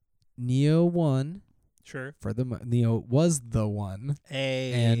Neo won sure. for Neo was the one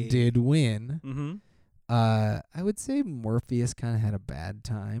and did win. Mm-hmm. I would say Morpheus kind of had a bad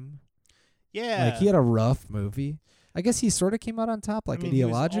time. Yeah, Like he had a rough movie. I guess he sort of came out on top, like I mean, he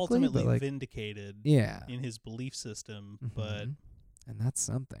was ideologically, ultimately but like vindicated yeah. in his belief system. But Mhm. And that's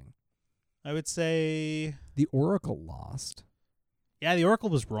something. I would say, The Oracle lost. yeah, the Oracle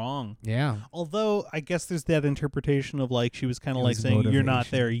was wrong. Yeah. Although I guess there's that interpretation of like she was kind It of like was saying you're not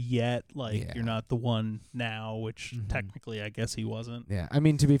motivation. there yet, like Yeah. you're not the one now, which Mhm. technically I guess he wasn't. Yeah. I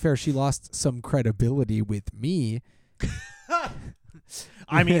mean, to be fair, she lost some credibility with me.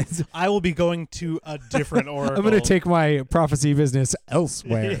 I mean, I will be going to a different Oracle. I'm going to take my prophecy business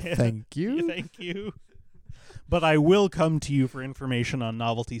elsewhere. Yeah. Thank you. Thank you. But I will come to you for information on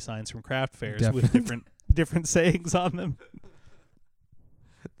novelty signs from craft fairs with Definitely. different sayings on them.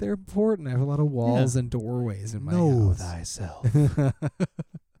 They're important. I have a lot of walls and doorways in my house. thyself.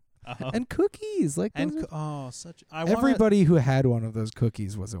 Uh-huh. And cookies. Like And those are- such. I wanna, everybody who had one of those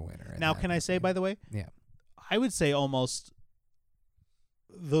cookies was a winner. in now, that can I say, movie. by the way, Yeah. I would say almost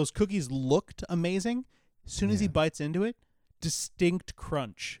those cookies looked amazing. As soon as he Yeah. bites into it, distinct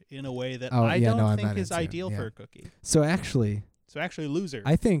crunch in a way that Oh, I yeah, don't no, I'm think not is into it, ideal yeah. for a cookie. So actually, So actually, loser.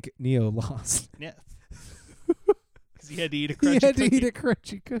 I think Neo lost. Yeah. Because he had to eat a He crunchy had to cookie. eat a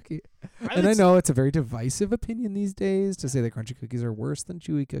crunchy cookie. I And would I s- know it's a very divisive opinion these days to say that crunchy cookies are worse than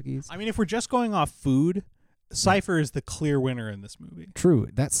chewy cookies. I mean, if we're just going off food, Cypher is the clear winner in this movie. True.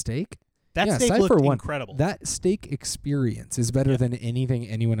 That steak? That Yeah, steak Cypher looked won. incredible. That steak experience is better Yeah. than anything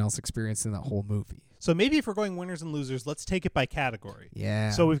anyone else experienced in that whole movie. So maybe if we're going winners and losers, let's take it by category.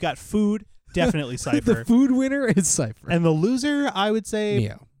 Yeah. So we've got food, definitely the Cypher. food winner is Cypher. And the loser, I would say,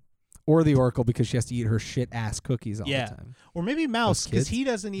 Neo. Or the Oracle because she has to eat her shit ass cookies all Yeah. the time. or maybe Mouse, Those because kids? he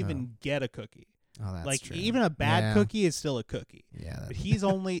doesn't even get a cookie. Oh, that's Like true. even a bad Yeah. cookie is still a cookie. Yeah. But That's he's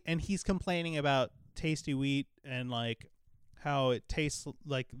only, and he's complaining about tasty wheat and like how it tastes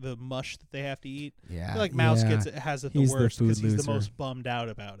like the mush that they have to eat. I yeah. feel like Mouse yeah. has it the He's the worst because food he's the loser. most bummed out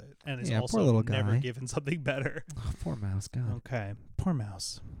about it, and is Yeah, poor also little never guy. given something better. Oh, poor Mouse. God. Okay, poor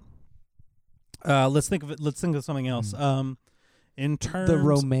Mouse. Let's think of something else. In terms The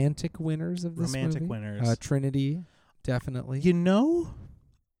romantic winners of this romantic movie? winners, Trinity, definitely. you know,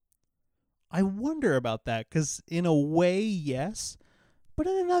 I wonder about that because in a way, yes, but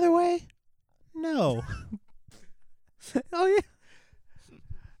in another way, no. Oh yeah.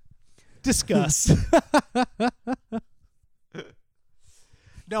 Discuss.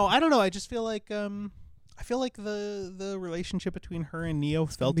 No, I don't know. I just feel like I feel like the relationship between her and Neo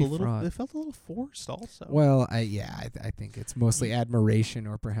felt be a little fraught. it felt a little forced also. Well, I think it's mostly admiration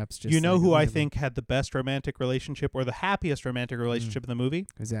or perhaps just. You know like, who I whatever. think had the best romantic relationship or the happiest romantic relationship in the movie?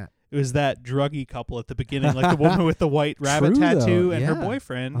 Who's that? It was that druggy couple at the beginning, like the woman with the white rabbit True, tattoo though, and her yeah.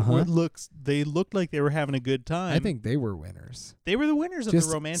 boyfriend. Uh-huh. They looked like they were having a good time. I think they were winners. they were the winners of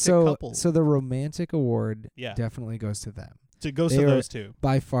the romantic so, couple. So the romantic award Yeah. definitely goes to them. It goes they to are- those two.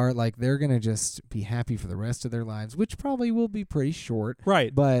 By far, like they're gonna just be happy for the rest of their lives, which probably will be pretty short.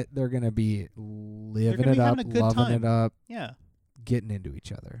 Right. But they're gonna be living gonna it be up, having a good loving time. it up, Yeah. getting into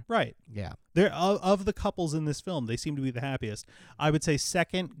each other. Right. Yeah. They're of the couples in this film, they seem to be the happiest. I would say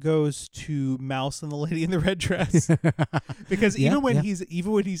second goes to Mouse and the Lady in the Red Dress. Because Yeah, even when yeah. he's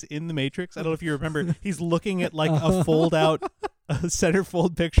in the Matrix, I don't know if you remember, he's looking at like a fold out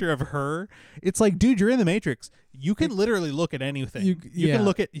centerfold picture of her. It's like, dude, you're in the Matrix. You can literally look at anything. You yeah. can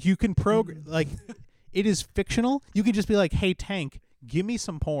look at program like it is fictional. You can just be like, hey Tank, give me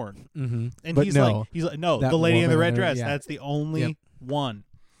some porn. Mm-hmm. And but he's no, like no, that the Lady in the woman Red there, Dress. yeah. That's the only Yep. one.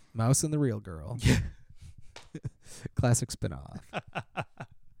 Mouse and the Real Girl. Classic spinoff.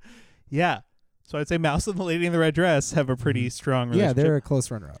 Yeah. So I'd say Mouse and the Lady in the Red Dress have a pretty strong Yeah, relationship. they're a close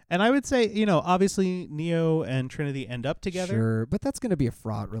runner-up. And I would say, obviously Neo and Trinity end up together. Sure, but that's going to be a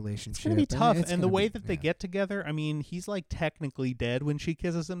fraught relationship. It's going to be tough. It's And the gonna way be- that they yeah. get together, I mean, he's like technically dead when she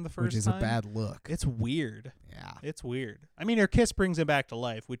kisses him the first which is time. a bad look. It's weird. Yeah. It's weird. I mean, her kiss brings him back to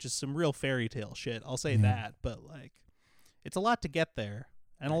life, which is some real fairy tale shit. I'll say Yeah. that. But, like, it's a lot to get there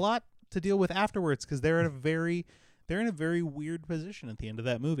and a lot to deal with afterwards because they're in a very weird position at the end of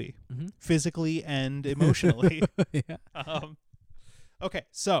that movie, Mm-hmm. physically and emotionally. Yeah. Okay,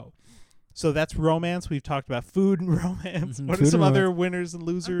 so that's romance. We've talked about food and romance. Mhm, What are food some and other winners and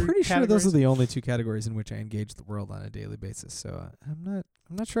losers? I'm pretty sure those are the only two categories in which I engage the world on a daily basis. So I'm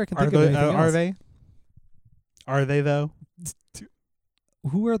not sure I can think of anything else. Are they? Are they though?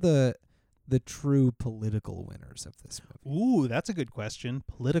 Who are the true political winners of this movie? Ooh, that's a good question.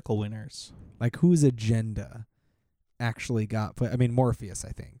 Political winners. Like whose agenda actually got put? I mean, Morpheus, I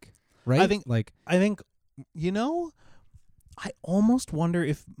think. Right? I think- like I think, I almost wonder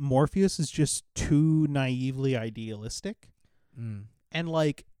if Morpheus is just too naively idealistic. And,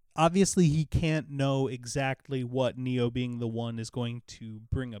 like, obviously he can't know exactly what Neo being the one is going to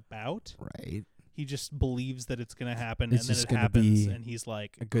bring about. right. He just believes that it's going to happen, It's and then just it gonna happens, be and he's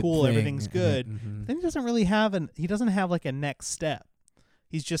like, A good cool, thing. everything's good. Mhm. Then he doesn't really have like a next step.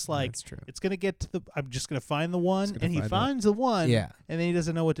 He's just like, That's true. it's going to get to I'm just going to find the one, gonna and he find finds the one, Yeah. and then he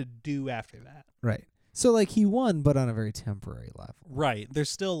doesn't know what to do after that. Right. So like he won, but on a very temporary level. Right. There's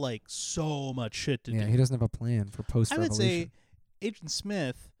still like so much shit to Yeah, do. he doesn't have a plan for post I would say revolution. Agent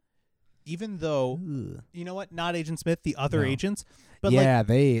Smith, even though, Ugh. you know what, not Agent Smith, the other No. agents, but yeah, like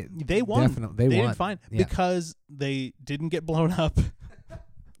they won. Definitely, they won. did fine Yeah. because they didn't get blown up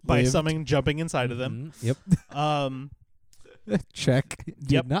by Lived. something jumping inside of them. Mhm. Yep. Check.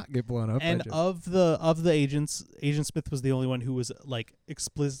 Did Yep. not get blown up. And of the agents, Agent Smith was the only one who was like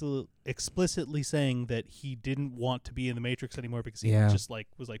explicitly saying that he didn't want to be in the Matrix anymore because he Yeah. just like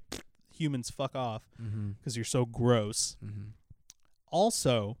was like, humans, fuck off Mm-hmm. because you're so gross. Mm-hmm.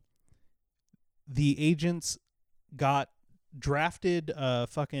 Also, the agents got drafted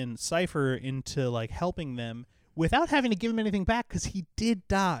fucking Cypher into like helping them without having to give him anything back because he did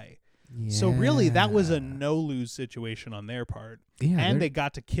die. So really, that was a no-lose situation on their part. Yeah, And they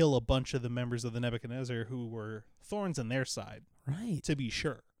got to kill a bunch of the members of the Nebuchadnezzar who were thorns in their side, right, to be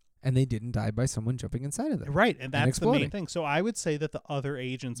sure. and they didn't die by someone jumping inside of them. Right, and that's the main exploding. thing. So I would say that the other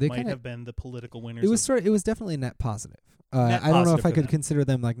agents They might kinda- have been the political winners. It was it was definitely net positive. Net I don't know positive if I for could them. consider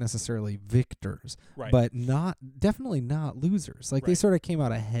them like necessarily victors, right. but definitely not losers. Like they Right. sort of came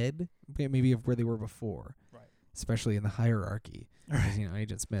out ahead, maybe of where they were before, Right. especially in the hierarchy. Right. 'Cause,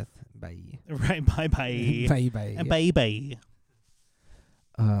 Agent Smith, bye, Right, bye-bye. bye. And bye-bye.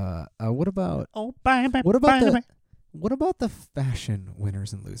 What about Oh, bye-bye. What about bye-bye. what about the fashion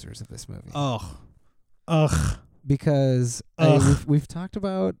winners and losers of this movie? Ugh. Because we've talked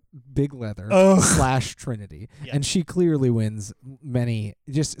about Big Leather Ugh. / Trinity, Yeah. and she clearly wins many,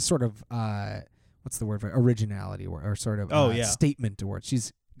 just sort of what's the word for it? Originality or sort of Oh, yeah. statement awards.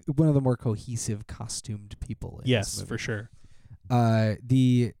 She's one of the more cohesive costumed people in this Yes, movie. for sure.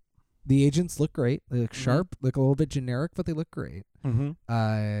 The agents look great. They look Mhm. sharp, look a little bit generic, but they look great.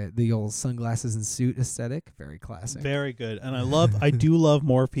 The old sunglasses and suit aesthetic, very classic. Very good. And I do love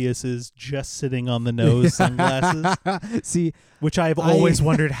Morpheus's just sitting on the nose sunglasses. See, which I've always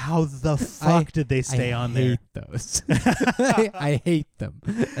wondered how the fuck did they stay on there. I hate those. I hate them,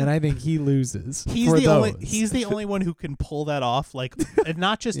 and I think he loses. He's the only one who can pull that off, like, and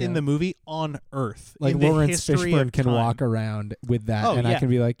not just in the movie, on Earth. Like in Lawrence the history Fishburne can time. walk around with that, I can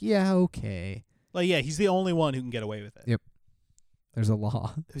be like, yeah, okay. Like, yeah, he's the only one who can get away with it. Yep. There's a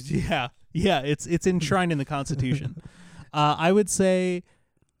law. Yeah, it's enshrined in the Constitution. I would say,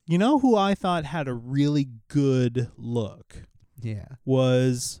 you know who I thought had a really good look? Yeah.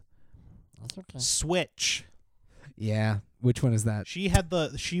 Was Switch. Yeah. Which one is that? She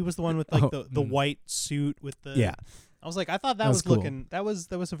was the one with like the white suit with the. Yeah. I was like, I thought that was cool. looking. That was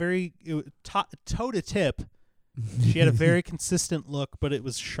a very toe to tip. She had a very consistent look, but it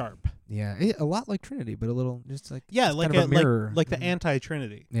was sharp. Yeah, a lot like Trinity, but a little just like like kind of a mirror, like the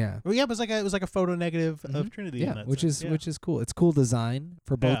anti-Trinity. Yeah. Well, yeah, it was like a photo negative of Trinity. Yeah, in that which sense. is cool. It's cool design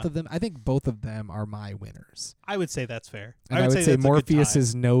for both Yeah. of them. I think both of them are my winners. I would say that's fair. And I would say that's a good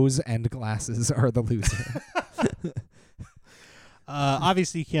Morpheus's nose and glasses are the loser.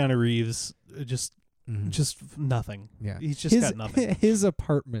 Obviously, Keanu Reeves just nothing. Yeah, he's just got nothing. His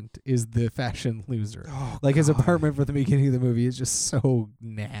apartment is the fashion loser. Oh, like his God. apartment for the beginning of the movie is just so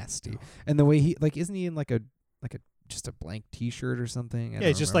nasty. And the way he isn't he in like a just a blank T-shirt or something? Yeah,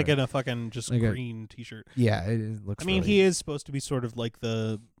 he's just like in a fucking just like green T-shirt. Yeah, it looks. I mean, really he is supposed to be sort of like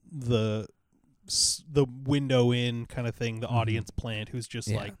the window in kind of thing, the audience plant who's just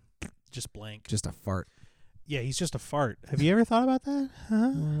like just blank, just a fart. Yeah, he's just a fart. Have you ever thought about that?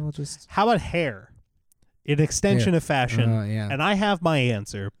 Well, just how about hair? An extension of fashion. Yeah. And I have my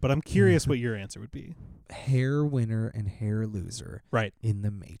answer, but I'm curious what your answer would be. Hair winner and hair loser. Right. In the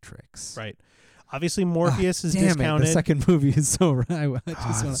Matrix. Right. Obviously, Morpheus is damn discounted. It, the second movie is so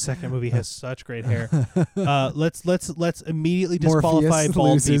the second movie has such great hair. Let's immediately disqualify Morpheus bald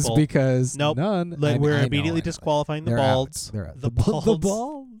loses people. because nope. none. We're immediately disqualifying the balds. They're out. The balds. The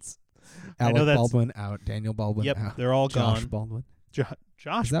balds. Alec Baldwin out. Daniel Baldwin out. Yep, they're all Josh gone. Baldwin.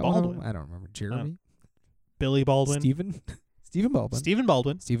 Josh is that Baldwin. One of them? I don't remember. Jeremy. Billy Baldwin. Stephen Baldwin. Stephen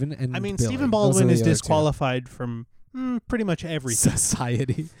Baldwin. Stephen and I mean, Billy. Stephen Baldwin is disqualified from pretty much everything.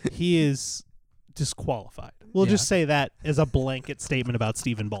 Society. He is disqualified. We'll just say that as a blanket statement about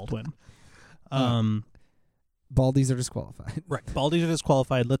Stephen Baldwin. Baldies are disqualified. Right. Baldies are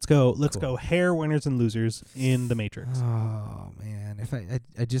disqualified. Let's go. Let's go. Hair winners and losers in the Matrix. Oh man, if I'm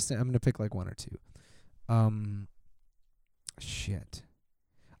gonna pick like one or two. Shit.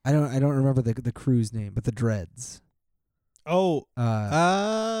 I don't remember the crew's name, but the Dreads. Oh.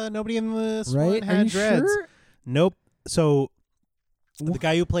 Nobody in this right? one had Are you dreads. Sure? Nope. So the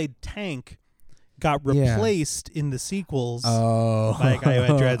guy who played Tank got replaced in the sequels by a guy who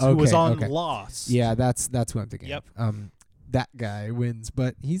had dreads who was on Lost. Yeah, that's who I'm thinking. Yep. Of. That guy wins,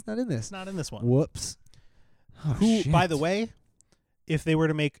 but he's not in this. Not in this one. Whoops. Oh, who, shit. by the way, if they were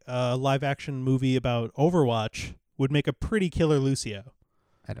to make a live action movie about Overwatch, would make a pretty killer Lucio.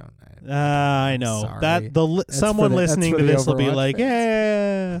 I don't know. I know sorry. that someone listening to this will be like,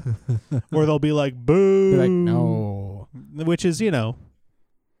 fans. yeah, or they'll be like, boo, be like, no, which is, you know,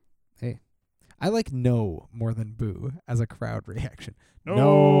 hey, I like no more than boo as a crowd reaction.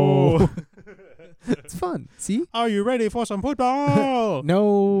 No. It's fun. See? Are you ready for some football?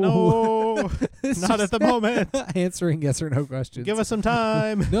 No, not at the moment. Answering yes or no questions. Give us some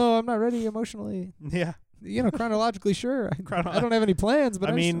time. No, I'm not ready emotionally. Yeah. Chronologically, sure. I don't have any plans, but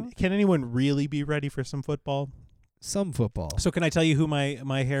I mean, can anyone really be ready for some football? Some football. So can I tell you who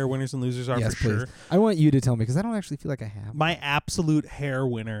my hair winners and losers are yes, for please. sure? I want you to tell me because I don't actually feel like I have. My absolute hair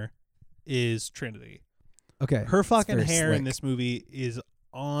winner is Trinity. Okay. Her fucking very hair slick. in this movie is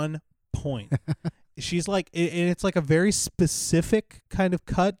on point. She's like, and it's like a very specific kind of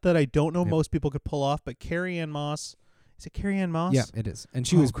cut that I don't know most people could pull off, but Carrie-Anne Moss, is it Carrie-Anne Moss? Yeah, it is. And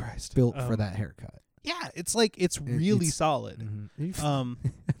she was built for that haircut. Yeah, it's like, it's really solid. Mm-hmm.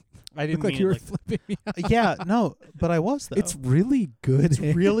 I didn't look like mean you were like, flipping me out. Yeah, no, but I was though. It's really good. It's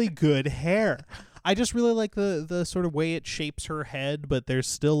really good hair. I just really like the sort of way it shapes her head, but there's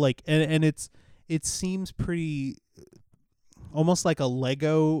still like, and it seems pretty, almost like a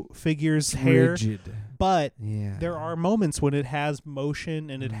Lego figure's hair. Rigid. But yeah. there are moments when it has motion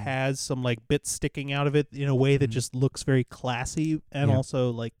and it has some like bits sticking out of it in a way that just looks very classy and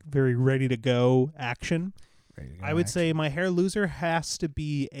also like very ready to go action. I would say my hair loser has to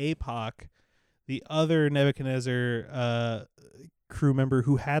be APOC, the other Nebuchadnezzar crew member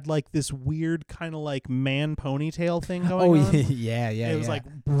who had like this weird kind of like man ponytail thing going on. yeah. It was like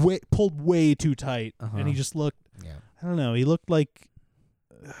pulled way too tight, and he just looked. Yeah. I don't know. He looked like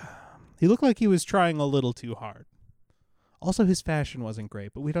he was trying a little too hard. Also, his fashion wasn't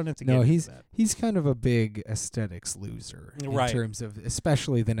great, but we don't have to get into that. He's kind of a big aesthetics loser in terms of,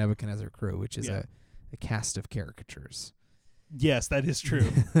 especially the Nebuchadnezzar crew, which is a cast of caricatures. Yes, that is true.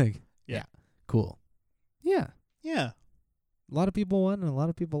 Yeah. Cool. Yeah. Yeah. A lot of people won and a lot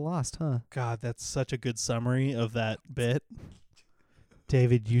of people lost, huh? God, that's such a good summary of that bit.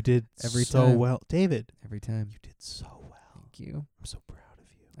 David, you did Every so time. well. David, Every time. you did so well. Thank you. I'm so proud of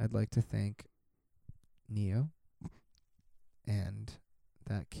you. I'd like to thank Neo and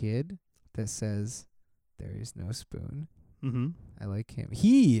that kid that says there is no spoon. Mm-hmm. I like him.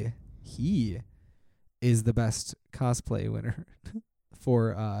 He is the best cosplay winner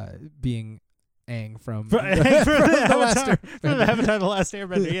for being Aang from the Last Avatar: The Last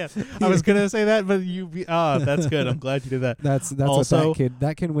Airbender. Yeah, I was gonna say that, but that's good. I'm glad you did that. That's also, what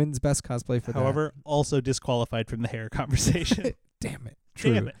that kid wins best cosplay for. However, also disqualified from the hair conversation. Damn it!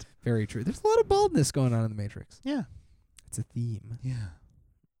 True. Damn it! Very true. There's a lot of baldness going on in the Matrix. Yeah, it's a theme. Yeah,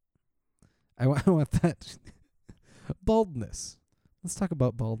 I want that baldness. Let's talk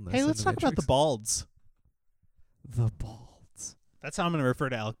about baldness. Hey, let's talk about the balds. The balds. That's how I'm going to refer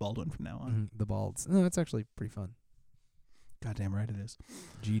to Alec Baldwin from now on. The balds. No, it's actually pretty fun. Goddamn right it is.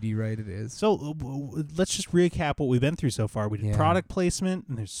 GD right it is. So let's just recap what we've been through so far. We did product placement,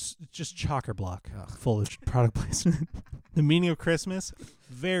 and there's just chocker block full of product placement. The meaning of Christmas,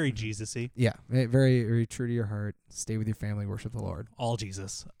 very Jesus-y. Yeah, very, very true to your heart. Stay with your family, worship the Lord. All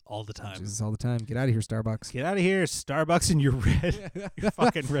Jesus, all the time. Jesus all the time. Get out of here, Starbucks. Get out of here, Starbucks, and your your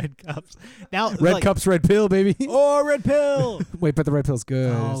fucking red cups. Now, red cups, red pill, baby. Oh, red pill. Wait, but the red pill's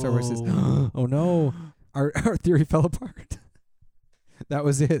good. Starbucks says, oh no, our theory fell apart. That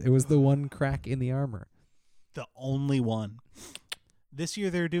was it. It was the one crack in the armor. The only one. This year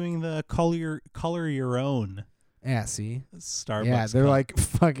they're doing the color your own. Yeah, see? Starbucks. Yeah, they're like,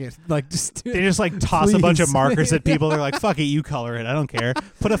 fuck it. Like, just they just like toss a bunch of markers at people. They're like, fuck it, you color it. I don't care.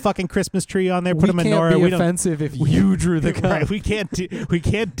 Put a fucking Christmas tree on there. Put a menorah. We can't be offensive if you drew the cup. Right, we can't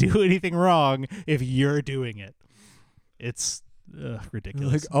do anything wrong if you're doing it. It's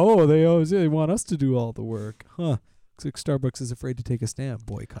ridiculous. Like, they want us to do all the work. Huh. Looks like Starbucks is afraid to take a stand.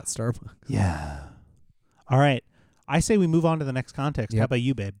 Boycott Starbucks. Yeah. All right. I say we move on to the next context. Yep. How about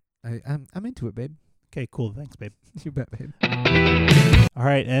you, babe? I'm into it, babe. Okay, cool. Thanks, babe. You bet, babe. All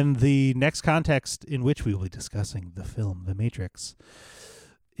right, and the next context in which we will be discussing the film The Matrix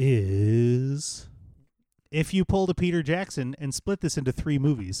is if you pulled a Peter Jackson and split this into 3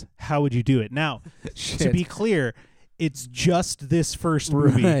 movies, how would you do it? Now, to be clear, it's just this first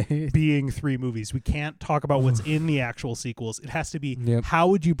movie being 3 movies. We can't talk about what's in the actual sequels. It has to be how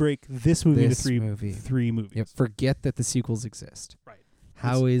would you break this movie into 3 movies? Yep. Forget that the sequels exist. Right.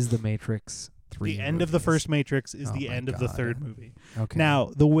 How is The Matrix 3 The end of the first Matrix is the end of the third movie. Okay.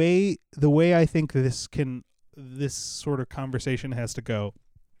 Now, the way I think this sort of conversation has to go,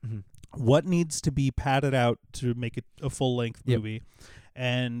 what needs to be padded out to make it a full-length movie,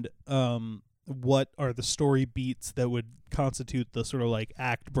 and what are the story beats that would constitute the sort of like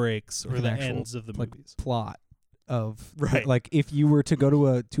act breaks or the ends of the movies? Plot of right. Like if you were to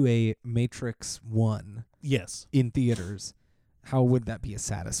go to a Matrix 1 in theaters, how would that be a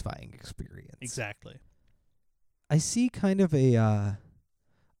satisfying experience? Exactly. I see kind of a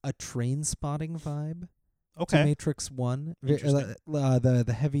train spotting vibe to Matrix 1.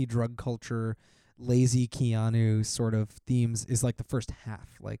 The heavy drug culture, lazy Keanu sort of themes is like the first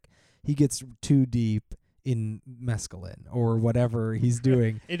half. Like he gets too deep in mescaline or whatever he's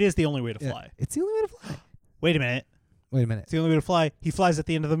doing. It is the only way to fly. It's the only way to fly. Wait a minute. It's the only way to fly. He flies at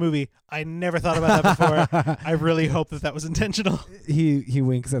the end of the movie. I never thought about that before. I really hope that was intentional. He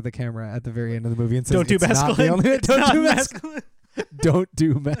winks at the camera at the very end of the movie and says, "Don't do mescaline. Don't do mescaline. Don't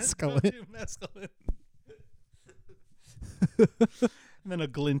do mescaline. Don't do mescaline." And then a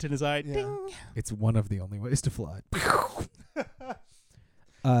glint in his eye. Yeah. Ding. It's one of the only ways to fly.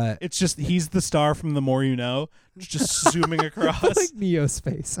 It's just he's the star from The More You Know, just zooming across. Like Neo's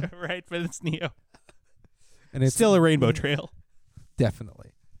face. Right, but it's Neo. And it's still a rainbow trail.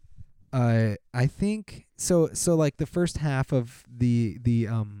 Definitely. I think so like the first half of the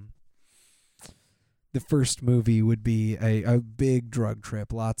first movie would be a big drug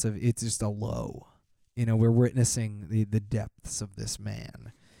trip. It's just a low. You know, we're witnessing the depths of this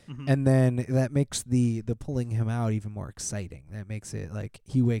man. Mm-hmm. And then that makes the pulling him out even more exciting. That makes it like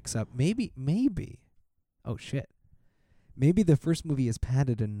he wakes up. Maybe. Oh shit. Maybe the first movie is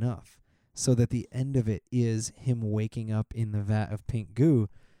padded enough so that the end of it is him waking up in the vat of pink goo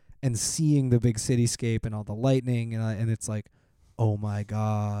and seeing the big cityscape and all the lightning and it's like, oh my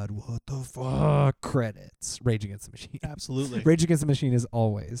god, what the fuck, credits. Rage Against the Machine. Absolutely. Rage Against the Machine is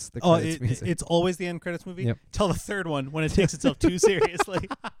always the credits music. It's always the end credits movie. Yep. Till the third one when it takes itself too seriously.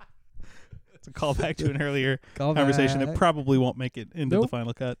 It's a callback to an earlier conversation that probably won't make it into the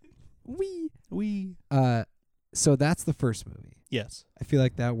final cut. Wee. So that's the first movie. Yes. I feel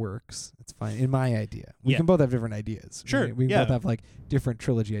like that works. It's fine. In my idea. We Yeah. can both have different ideas. Sure, We can yeah. both have like different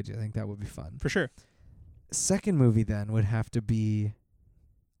trilogy ideas. I think that would be fun. For sure. Second movie then would have to be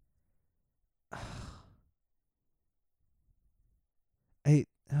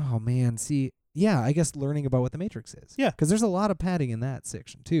I guess learning about what the Matrix is. Yeah. Because there's a lot of padding in that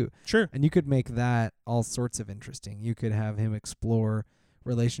section too. Sure. And you could make that all sorts of interesting. You could have him explore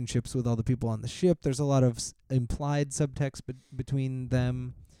relationships with all the people on the ship. There's a lot of implied subtext between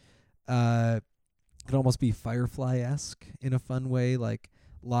them. Could almost be Firefly-esque in a fun way, like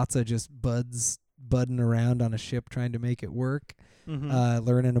lots of just budding around on a ship trying to make it work. Mm-hmm.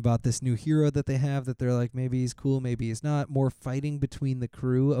 Learning about this new hero that they have that they're like, maybe he's cool, maybe he's not. More fighting between the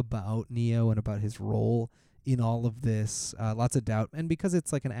crew about Neo and about his role in all of this. Lots of doubt. And because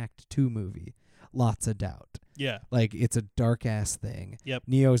it's like an Act 2 movie, lots of doubt. Yeah. Like, it's a dark-ass thing. Yep.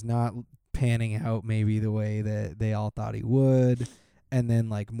 Neo's not panning out maybe the way that they all thought he would. And then,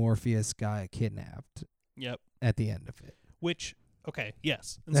 like, Morpheus got kidnapped Yep. at the end of it. Which, okay,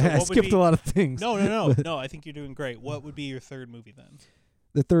 yes. And so I what would skipped be, a lot of things. No. No, I think you're doing great. What would be your third movie then?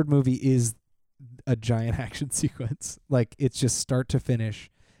 The third movie is a giant action sequence. Like, it's just start to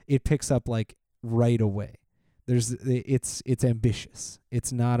finish. It picks up, like, right away. It's ambitious.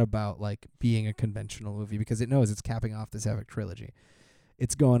 It's not about, like, being a conventional movie because it knows it's capping off this epic trilogy.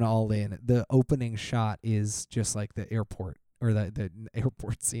 It's going all in. The opening shot is just like the airport or the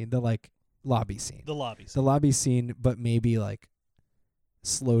airport scene, the like lobby scene. The lobby scene. The lobby scene, but maybe like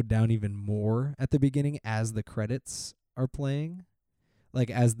slowed down even more at the beginning as the credits are playing. Like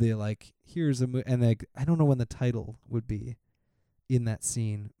as the like here's a and like I don't know when the title would be in that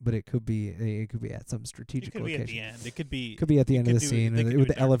scene, but it could be at some strategic location. It could be at the end. It could be at the end of the scene with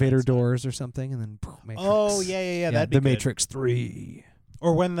the elevator doors or something, and then Matrix. Oh yeah. That'd be the good. Matrix 3.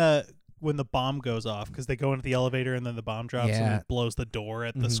 Or when the bomb goes off because they go into the elevator and then the bomb drops and it blows the door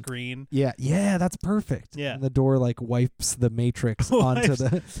at the screen. Yeah, that's perfect. Yeah, and the door like wipes the Matrix onto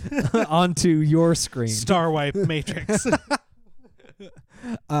the onto your screen. Star wipe Matrix.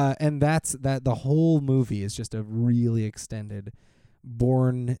 And that's that. The whole movie is just a really extended,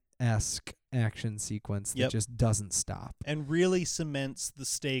 Bourne-esque action sequence that just doesn't stop and really cements the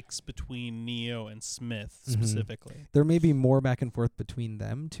stakes between Neo and Smith specifically. There may be more back and forth between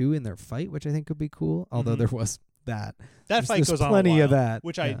them too in their fight, which I think could be cool. Although there was that fight goes on plenty a while, of that,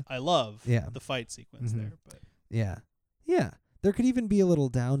 which I love. Yeah, the fight sequence there. But yeah. There could even be a little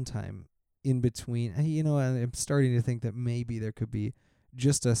downtime in between. You know, I'm starting to think that maybe there could be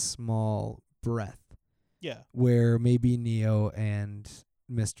just a small breath. Yeah, where maybe Neo and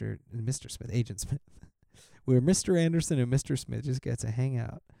Mr. Smith, Agent Smith, where Mr. Anderson and Mr. Smith just get to hang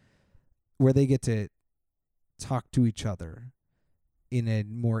out, where they get to talk to each other in a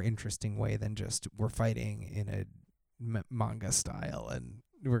more interesting way than just we're fighting in a manga style and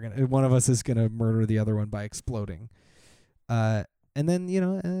one of us is gonna murder the other one by exploding, and then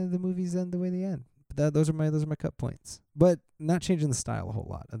the movies end the way they end. Those are my cut points, but not changing the style a whole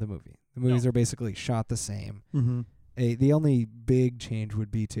lot of the movie. The movies are basically shot the same. The only big change would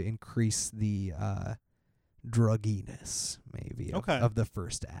be to increase the drugginess, maybe, of the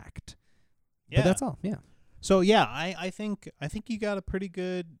first act. Yeah. But that's all. Yeah. So yeah, I think you got a pretty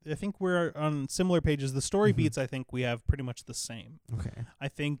good. I think we're on similar pages. The story beats, I think we have pretty much the same. Okay. I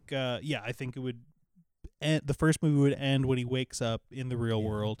think it would. The first movie would end when he wakes up in the real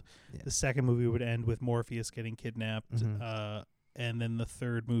world. Yeah. The second movie would end with Morpheus getting kidnapped. And then the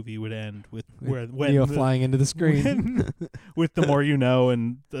third movie would end with when Neo flying into the screen with the more you know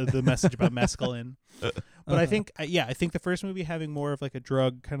and the message about mescaline. But I think the first movie having more of like a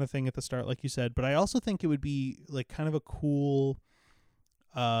drug kind of thing at the start, like you said. But I also think it would be like kind of a cool,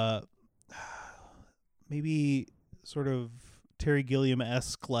 maybe sort of Terry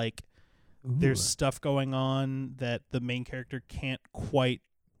Gilliam-esque, like there's stuff going on that the main character can't quite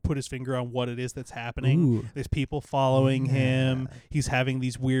put his finger on what it is that's happening. There's people following him. He's having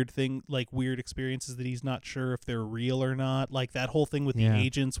these weird experiences that he's not sure if they're real or not. Like that whole thing with the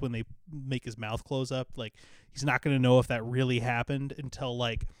agents when they make his mouth close up, like he's not going to know if that really happened until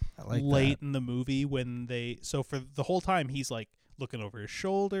like late in the movie so for the whole time he's like looking over his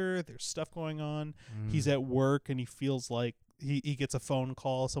shoulder. There's stuff going on. He's at work and he feels like he gets a phone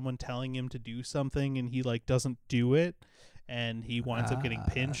call, someone telling him to do something and he like doesn't do it. And he winds up getting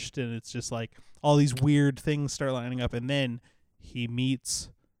pinched, and it's just like all these weird things start lining up, and then he meets,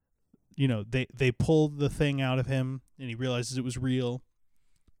 they pull the thing out of him, and he realizes it was real.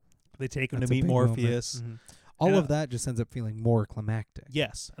 They take him That's to a meet big Morpheus. moment. All And, of that just ends up feeling more climactic.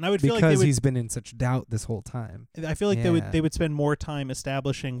 Yes, and I would feel like because he's been in such doubt this whole time. I feel like Yeah. they would spend more time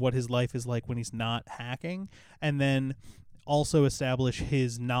establishing what his life is like when he's not hacking, and then also establish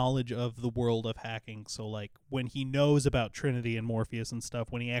his knowledge of the world of hacking. So like when he knows about Trinity and Morpheus and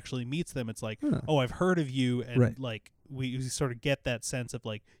stuff, when he actually meets them, it's like, oh, I've heard of you, and Right. like we sort of get that sense of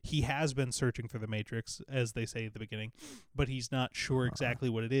like he has been searching for the Matrix, as they say at the beginning, but he's not sure exactly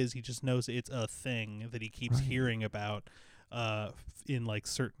what it is. He just knows it's a thing that he keeps Right. hearing about in like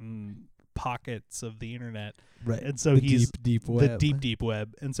certain pockets of the internet. Right. And so the he's deep web. the deep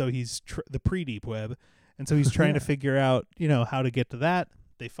web, and so he's the pre-deep web, and so he's trying to figure out how to get to that.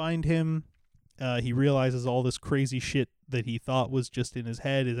 They find him. He realizes all this crazy shit that he thought was just in his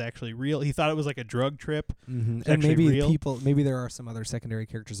head is actually real. He thought it was like a drug trip. Mm-hmm. It's And actually maybe real. maybe there are some other secondary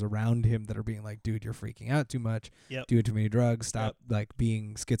characters around him that are being like, dude, you're freaking out too much. Yep. Doing too many drugs. Stop like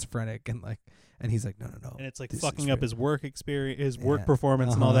being schizophrenic and he's like, no. And it's like this is fucking up real. his work experience, his work Yeah.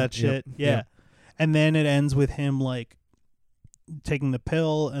 performance, and all that Yep. shit. Yeah. Yep. And then it ends with him like taking the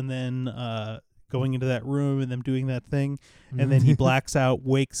pill, and then going into that room, and them doing that thing. And then he blacks out,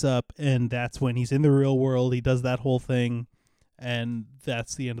 wakes up, and that's when he's in the real world. He does that whole thing, and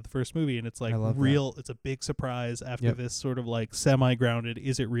that's the end of the first movie. And it's like I love real. It's a big surprise after Yep. this sort of like semi-grounded,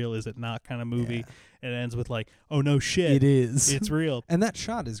 is it real, is it not kind of movie. Yeah. And it ends with like, oh no shit, It is. it's real. And that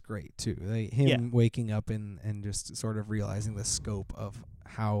shot is great too. Like him Yeah. waking up and just sort of realizing the scope of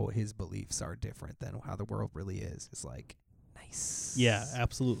how his beliefs are different than how the world really is. It's like nice. Yeah,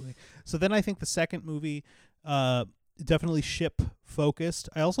 absolutely. So then I think the second movie, definitely ship focused.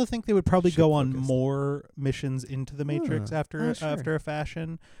 I also think they would probably go on Ship-focused. more missions into the Matrix after sure. a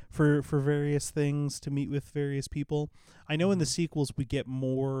fashion for various things to meet with various people. I know in the sequels we get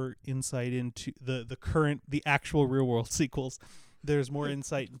more insight into the actual real world sequels. There's more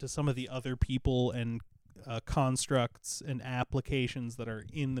insight into some of the other people and constructs and applications that are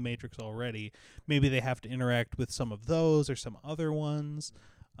in the Matrix already. Maybe they have to interact with some of those or some other ones.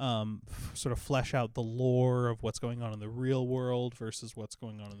 Sort of flesh out the lore of what's going on in the real world versus what's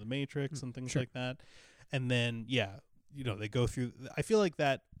going on in the Matrix and things Sure. like that. And then, they go through. I feel like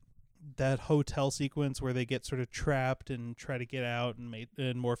that hotel sequence where they get sort of trapped and try to get out,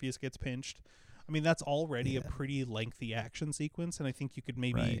 and Morpheus gets pinched. I mean, that's already a pretty lengthy action sequence, and I think you could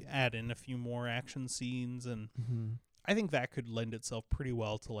maybe Right. add in a few more action scenes, and Mm-hmm. I think that could lend itself pretty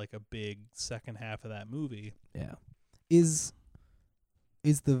well to like a big second half of that movie. Yeah. Is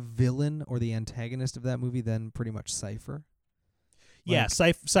the villain or the antagonist of that movie then pretty much Cypher? Yeah,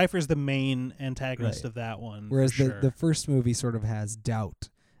 Like- Cypher's the main antagonist Right. of that one. Whereas for sure. the first movie sort of has doubt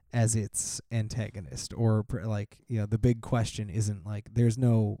as its antagonist, or the big question isn't like there's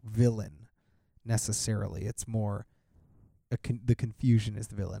no villain necessarily. It's more the confusion is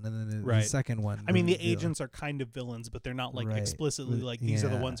the villain, and then the Right. second one. I mean, the villain- agents are kind of villains, but they're not like Right. explicitly With- like these are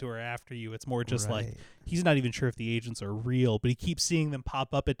the yeah. ones who are after you. It's more just like Right. he's not even sure if the agents are real, but he keeps seeing them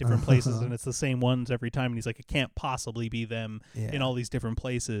pop up at different places, and it's the same ones every time. And he's like, it can't possibly be them Yeah. in all these different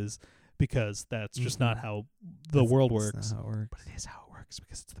places because that's just not Mhm. how the That's- world that's works. not how it works. But it is how it works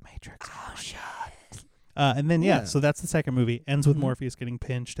because it's the Matrix. Oh shit. And then so that's the second movie. Ends with Mhm. Morpheus getting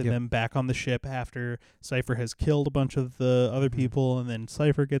pinched, and Yep. then back on the ship after Cypher has killed a bunch of the other Mhm. people, and then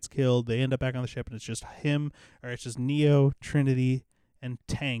Cypher gets killed. They end up back on the ship, and it's just him, or it's just Neo, Trinity, and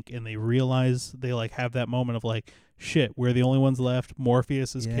Tank, and they realize they like have that moment of like, shit, we're the only ones left.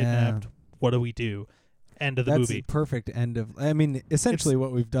 Morpheus is Yeah. kidnapped. What do we do? End of the That's movie. the perfect end of. I mean, essentially,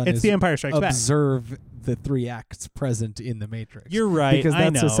 what we've done It's is the Empire Strikes Back. observe the 3 acts present in the Matrix. You're right. because I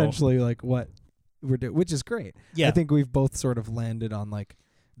that's know. essentially like what we're doing, which is great. Yeah. I think we've both sort of landed on like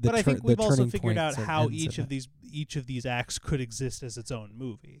the. But I think we've the also turning figured point out sort of how ends each in of these acts could exist as its own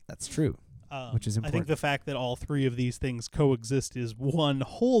movie. That's true. Which is I think important. the fact that all three of these things coexist as one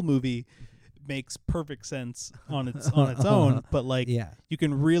whole movie makes perfect sense on its own. But like, Yeah. you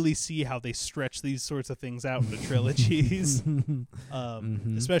can really see how they stretch these sorts of things out into trilogies,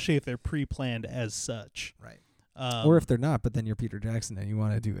 Mhm. especially if they're pre-planned as such. Right. Or Or if they're not, but then you're Peter Jackson and you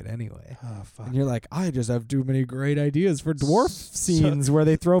want to do it anyway. oh fuck. And you're like, I just have too many great ideas for dwarf scenes where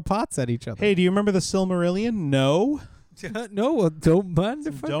they throw pots at each other. Hey, do you remember the Silmarillion? No. no, well, don't mind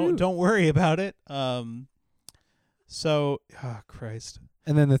if I do. Don't worry about it. So, Christ.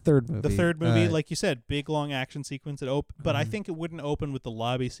 And then the third movie. The third movie, like you said, big long action sequence. But I Mhm. think it wouldn't open with the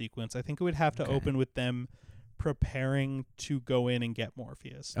lobby sequence. I think it would have to Okay. open with them preparing to go in and get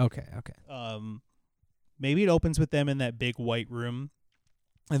Morpheus. Okay. Maybe it opens with them in that big white room,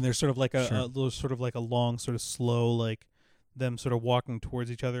 and there's sort of like a Sure. little sort of like a long, sort of slow, like them sort of walking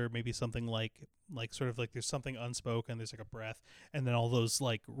towards each other, maybe something like sort of like there's something unspoken, there's like a breath, and then all those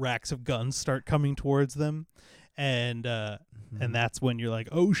like racks of guns start coming towards them, and and that's when you're like,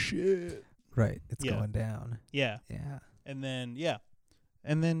 oh shit, right, it's going down. Yeah. And then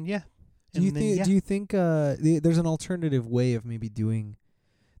do you think there's an alternative way of maybe doing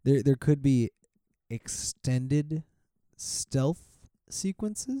there could be extended stealth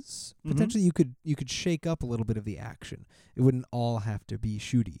sequences? Potentially you could shake up a little bit of the action. It wouldn't all have to be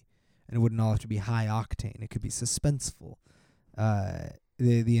shooty, and it wouldn't all have to be high octane. It could be suspenseful.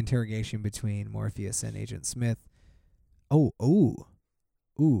 The interrogation between Morpheus and Agent Smith. Ooh.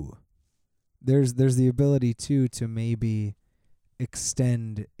 There's the ability to maybe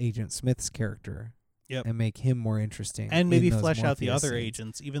extend Agent Smith's character. Yep. And make him more interesting. And maybe flesh out the other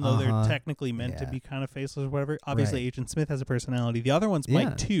agents, even though they're technically meant to be kind of faceless or whatever. Obviously, Agent Smith has a personality. The other ones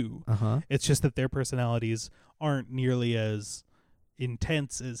might too. It's just that their personalities aren't nearly as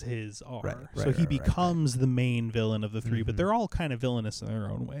intense as his are. So he becomes the main villain of the three, but they're all kind of villainous in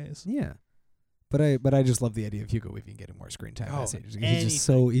their own ways. Yeah. But I just love the idea of Hugo Weaving getting more screen time as Agent.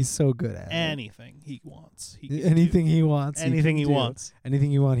 He's so good at anything he wants. Anything he wants. Anything he wants.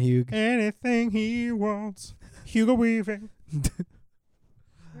 Anything you want, Hugo. Anything he wants. Hugo Weaving.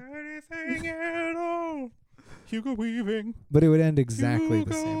 Anything at all. Hugo Weaving. But it would end exactly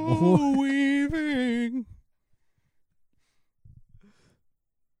the same way. Hugo Weaving.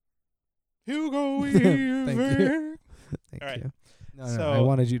 Hugo Weaving. Thank you. Thank you. No, I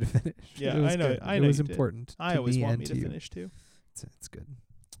wanted you to finish. Yeah, I know. It was important. I always want me to finish too. It's good.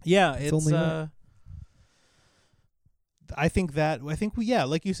 Yeah, it's only I think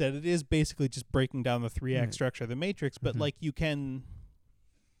like you said, it is basically just breaking down the 3-act structure of the Matrix, but like you can.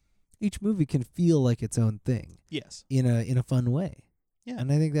 Each movie can feel like its own thing. Yes. In a fun way. Yeah.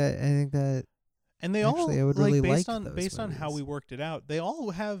 And I think that. And they actually, all I would really based like on how we worked it out, they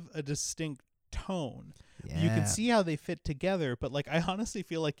all have a distinct tone. Yeah. You can see how they fit together, but like I honestly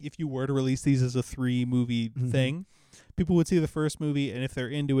feel like if you were to release these as a 3-movie thing, people would see the first movie, and if they're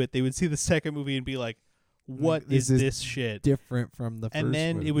into it, they would see the second movie and be like, "What is this shit?" Different from the first. And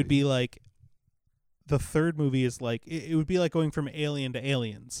then movie. it would be like, the third movie is like it would be like going from Alien to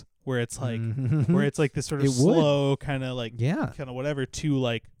Aliens, where it's like this sort of slow kind of like kind of whatever to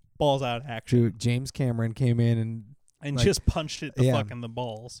like balls out action. Dude, James Cameron came in and like, just punched it the fuck in the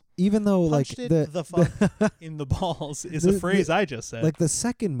balls. Even though punched like it the fuck in the balls is a phrase I just said. Like the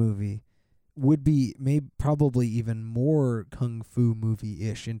second movie would be probably even more kung fu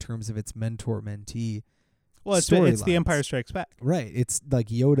movie-ish in terms of its mentor-mentee. Well, it's The Empire Strikes Back. Right. It's like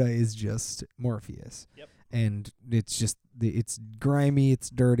Yoda is just Morpheus. Yep. And it's just it's grimy, it's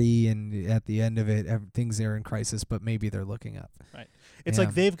dirty, and at the end of it, things are in crisis, but maybe they're looking up. Right. It's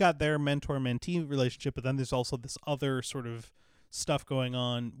like they've got their mentor-mentee relationship, but then there's also this other sort of stuff going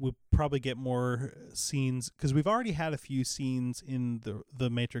on. We'll probably get more scenes, because we've already had a few scenes in the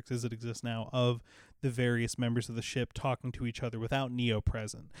Matrix as it exists now of the various members of the ship talking to each other without Neo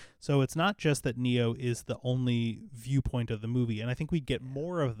present. So it's not just that Neo is the only viewpoint of the movie, and I think we'd get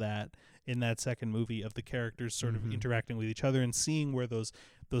more of that in that second movie, of the characters sort of interacting with each other and seeing where those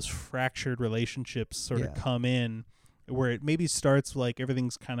fractured relationships sort of come in, where it maybe starts like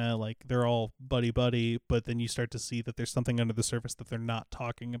everything's kind of like they're all buddy, but then you start to see that there's something under the surface that they're not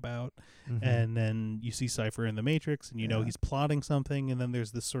talking about. And then you see Cypher in the Matrix, and you know he's plotting something, and then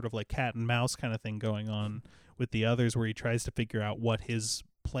there's this sort of like cat and mouse kind of thing going on with the others, where he tries to figure out what his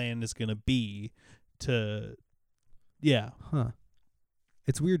plan is going to be to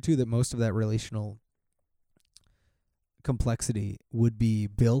It's weird too that most of that relational complexity would be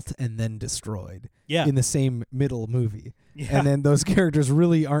built and then destroyed in the same middle movie. And then those characters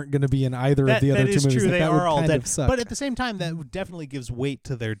really aren't going to be in either of the other two movies. That is true. They are all dead. Suck. But at the same time, that definitely gives weight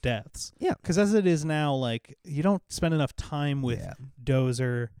to their deaths. Yeah. Because as it is now, like, you don't spend enough time with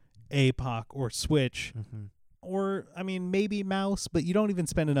Dozer, APOC, or Switch. Or, I mean, maybe Mouse, but you don't even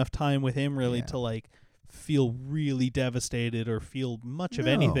spend enough time with him really to, like, feel really devastated or feel much of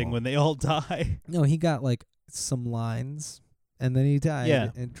anything when they all die. No, he got, like, some lines, and then he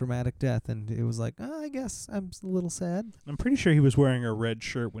died in dramatic death, and it was like, I guess I'm a little sad. I'm pretty sure he was wearing a red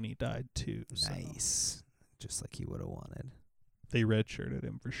shirt when he died too. Nice. Just like he would have wanted. They red shirted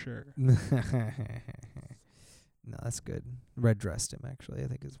him for sure. No, that's good. Red dressed him, actually, I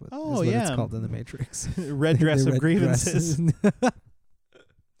think is what it's called in the Matrix. Red dress of grievances.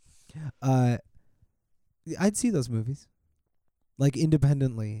 I'd see those movies. Like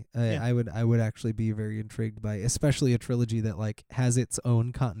independently, I would actually be very intrigued by, especially a trilogy that like has its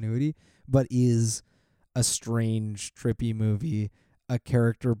own continuity, but is a strange, trippy movie, a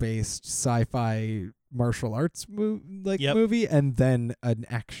character-based sci-fi martial arts Yep. movie, and then an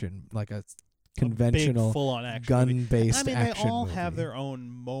action, like a conventional full-on action gun-based movie. I mean, action they all movie. have their own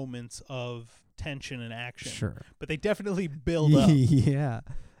moments of tension and action. Sure. But they definitely build up. Yeah.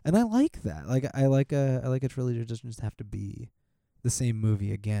 And I like that. Like I like a trilogy that doesn't just have to be the same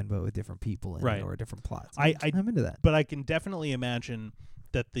movie again, but with different people in Right. it or different plots. I'm into that. But I can definitely imagine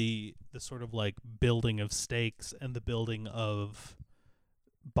that the sort of like building of stakes and the building of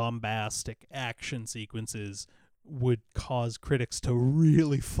bombastic action sequences would cause critics to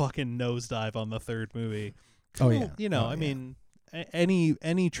really fucking nosedive on the third movie. Oh, Well, yeah. You know, Oh, I yeah. mean,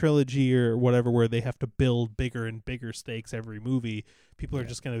 any trilogy or whatever where they have to build bigger and bigger stakes every movie, people are Yeah.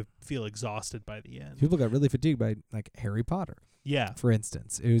 just going to feel exhausted by the end. People got really fatigued by like Harry Potter, Yeah. for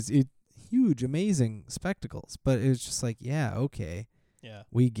instance. It was huge, amazing spectacles, but it was just like, yeah, okay, Yeah.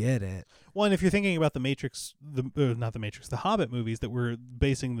 we get it. Well, and if you're thinking about the Matrix, not the Matrix, the Hobbit movies that we're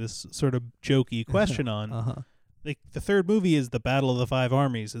basing this sort of jokey question on, Uh-huh. like the third movie is the Battle of the Five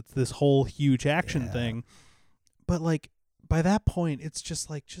Armies. It's this whole huge action Yeah. thing. But like by that point, it's just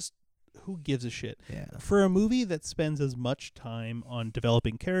who gives a shit? Yeah. For a movie that spends as much time on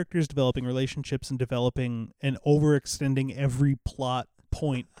developing characters, developing relationships, and developing and overextending every plot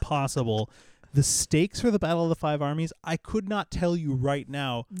point possible, the stakes for the Battle of the Five Armies, I could not tell you right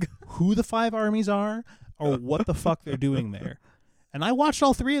now who the five armies are or what the fuck they're doing there. And I watched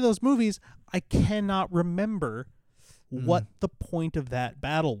all three of those movies. I cannot remember what the point of that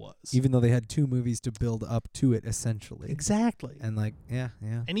battle was. Even though they had 2 movies to build up to it, essentially. Exactly. And like, yeah.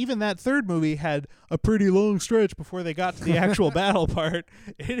 And even that third movie had a pretty long stretch before they got to the actual battle part.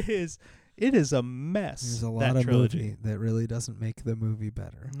 It is a mess. There's a lot that of trilogy. movie that really doesn't make the movie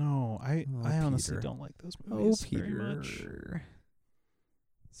better. No, I Oh, honestly Peter. don't like those movies Peter. very much.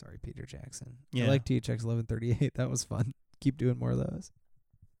 Sorry, Peter Jackson. Yeah. I like THX 1138. That was fun. Keep doing more of those.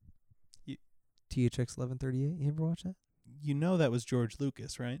 THX 1138. You ever watch that? You know that was George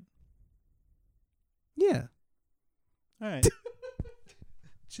Lucas, right? Yeah. All right.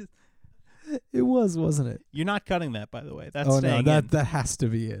 It was, wasn't it? You're not cutting that, by the way. That's oh no, staying that in. that has to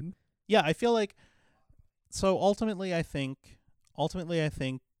be in. Yeah, I feel like. So ultimately, I think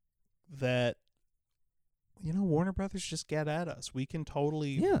that, Warner Brothers just get at us. We can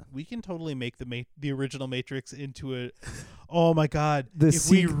totally make the original Matrix into a. Oh my God! If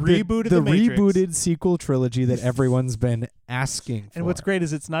we rebooted the Matrix, rebooted sequel trilogy that everyone's been asking for. and what's great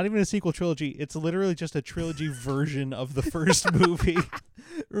is it's not even a sequel trilogy. It's literally just a trilogy version of the first movie.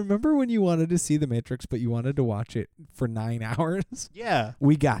 Remember when you wanted to see the Matrix, but you wanted to watch it for 9 hours? Yeah.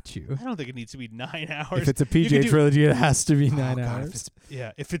 We got you. I don't think it needs to be 9 hours. If it's a You PJ could do- trilogy, it has to be Oh, 9 God, hours.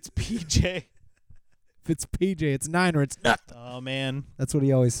 if it's PJ. If it's PJ, it's 9 or it's not. Oh man, That's what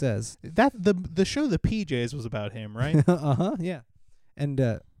he always says. that the show The PJs was about him, right? Uh-huh, yeah. And,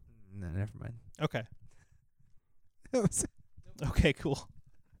 no, never mind. Okay. That was- Okay, cool.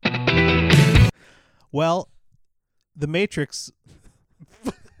 Well, The Matrix.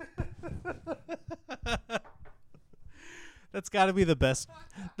 That's got to be the best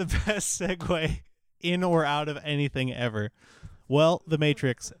segue in or out of anything ever. Well, The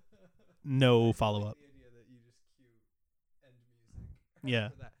Matrix, no follow-up. Yeah.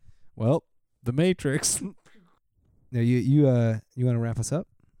 Well, The Matrix. Now, you want to wrap us up?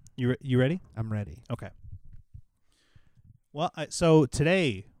 You ready? I'm ready. Okay. Well, so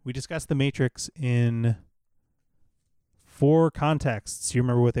today we discussed The Matrix in 4 contexts. You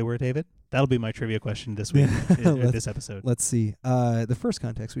remember what they were, David? That'll be my trivia question this week, or this episode. Let's see. The first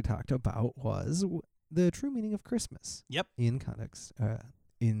context we talked about was the true meaning of Christmas. Yep. In context,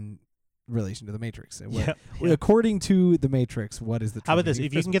 in relation to The Matrix. And Yep. According to The Matrix, what is the true How about this? meaning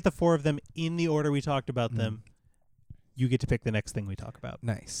If of you can Christmas? get the 4 of them in the order we talked about them, you get to pick the next thing we talk about.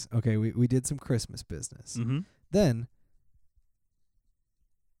 Nice. Okay, we did some Christmas business. Mm-hmm. Then,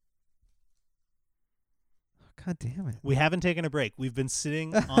 God damn it. We haven't taken a break. We've been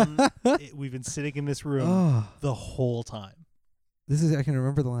sitting on. We've been sitting in this room Oh, the whole time. this is. I can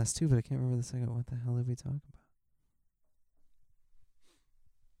remember the last 2, but I can't remember the second. What the hell did we talk about?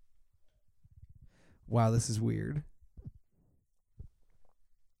 Wow, this is weird.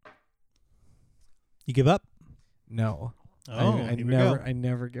 You give up? No. Oh, I here we go.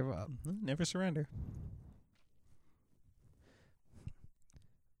 never give up. Never surrender.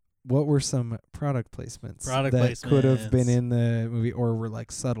 What were some product placements Product that could have been placements. in the movie or were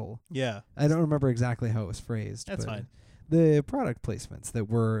like subtle? Yeah, I don't remember exactly how it was phrased. that's but fine. The product placements that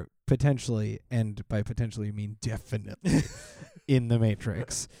were potentially, and by potentially you mean definitely, in The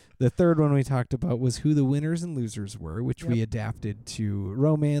Matrix. The third one we talked about was who the winners and losers were, which we adapted to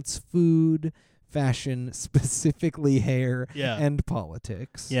romance, food, fashion, specifically hair, Yeah. and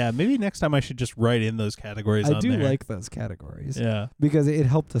politics. Yeah, maybe next time I should just write in those categories I on do there. like those categories. Yeah. Because it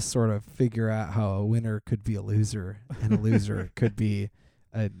helped us sort of figure out how a winner could be a loser and a loser could be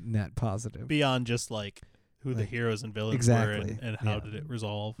a net positive. Beyond just like who the Like, heroes and villains exactly. were and how Yeah. did it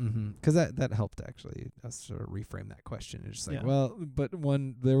resolve. Because that helped actually us sort of reframe that question. It's just like, Yeah. well, but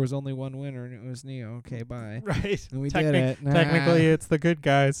there was only one winner and it was Neo. Okay, bye. Right. And we did it. Technically, it's the good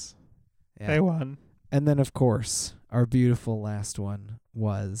guys. Yeah. They won. And then, of course, our beautiful last one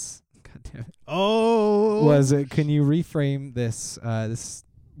was, God damn it, Oh. was it? Can you reframe this this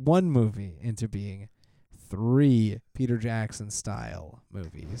one movie into being 3 Peter Jackson style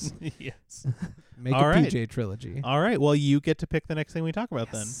movies? Yes. Make All a right. PJ trilogy. All right. Well, you get to pick the next thing we talk about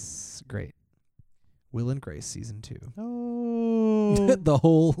Yes. Great. Will and Grace season 2. then. Oh. The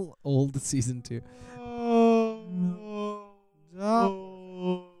whole old season 2.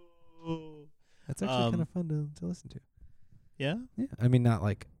 That's actually kind of fun to listen to. Yeah. Yeah, I mean, not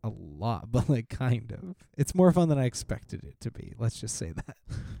like a lot, but like kind of. It's more fun than I expected it to be. Let's just say that.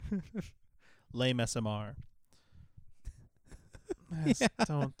 Lame SMR. Yeah.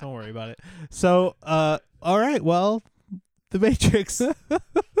 Don't worry about it. So, all right. Well, The Matrix.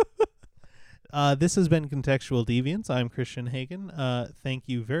 This has been Contextual Deviance. I'm Christian Hagen. Thank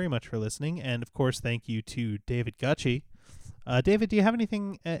you very much for listening, and of course, thank you to David Gutchie. David, do you have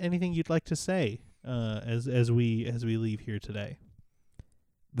anything you'd like to say as we leave here today?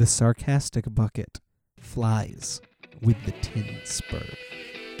 The sarcastic bucket flies with the tin spur.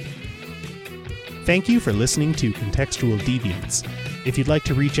 Thank you for listening to Contextual Deviance. If you'd like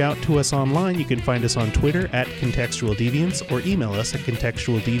to reach out to us online, you can find us on Twitter at Contextual Deviance or email us at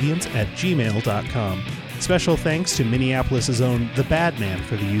contextualdeviance@gmail.com. Special thanks to Minneapolis' own The Badman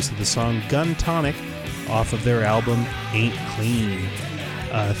for the use of the song Gun Tonic off of their album Ain't Clean.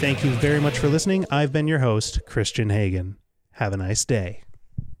 Thank you very much for listening. I've been your host, Christian Hagen. Have a nice day.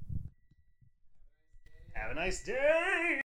 Have a nice day!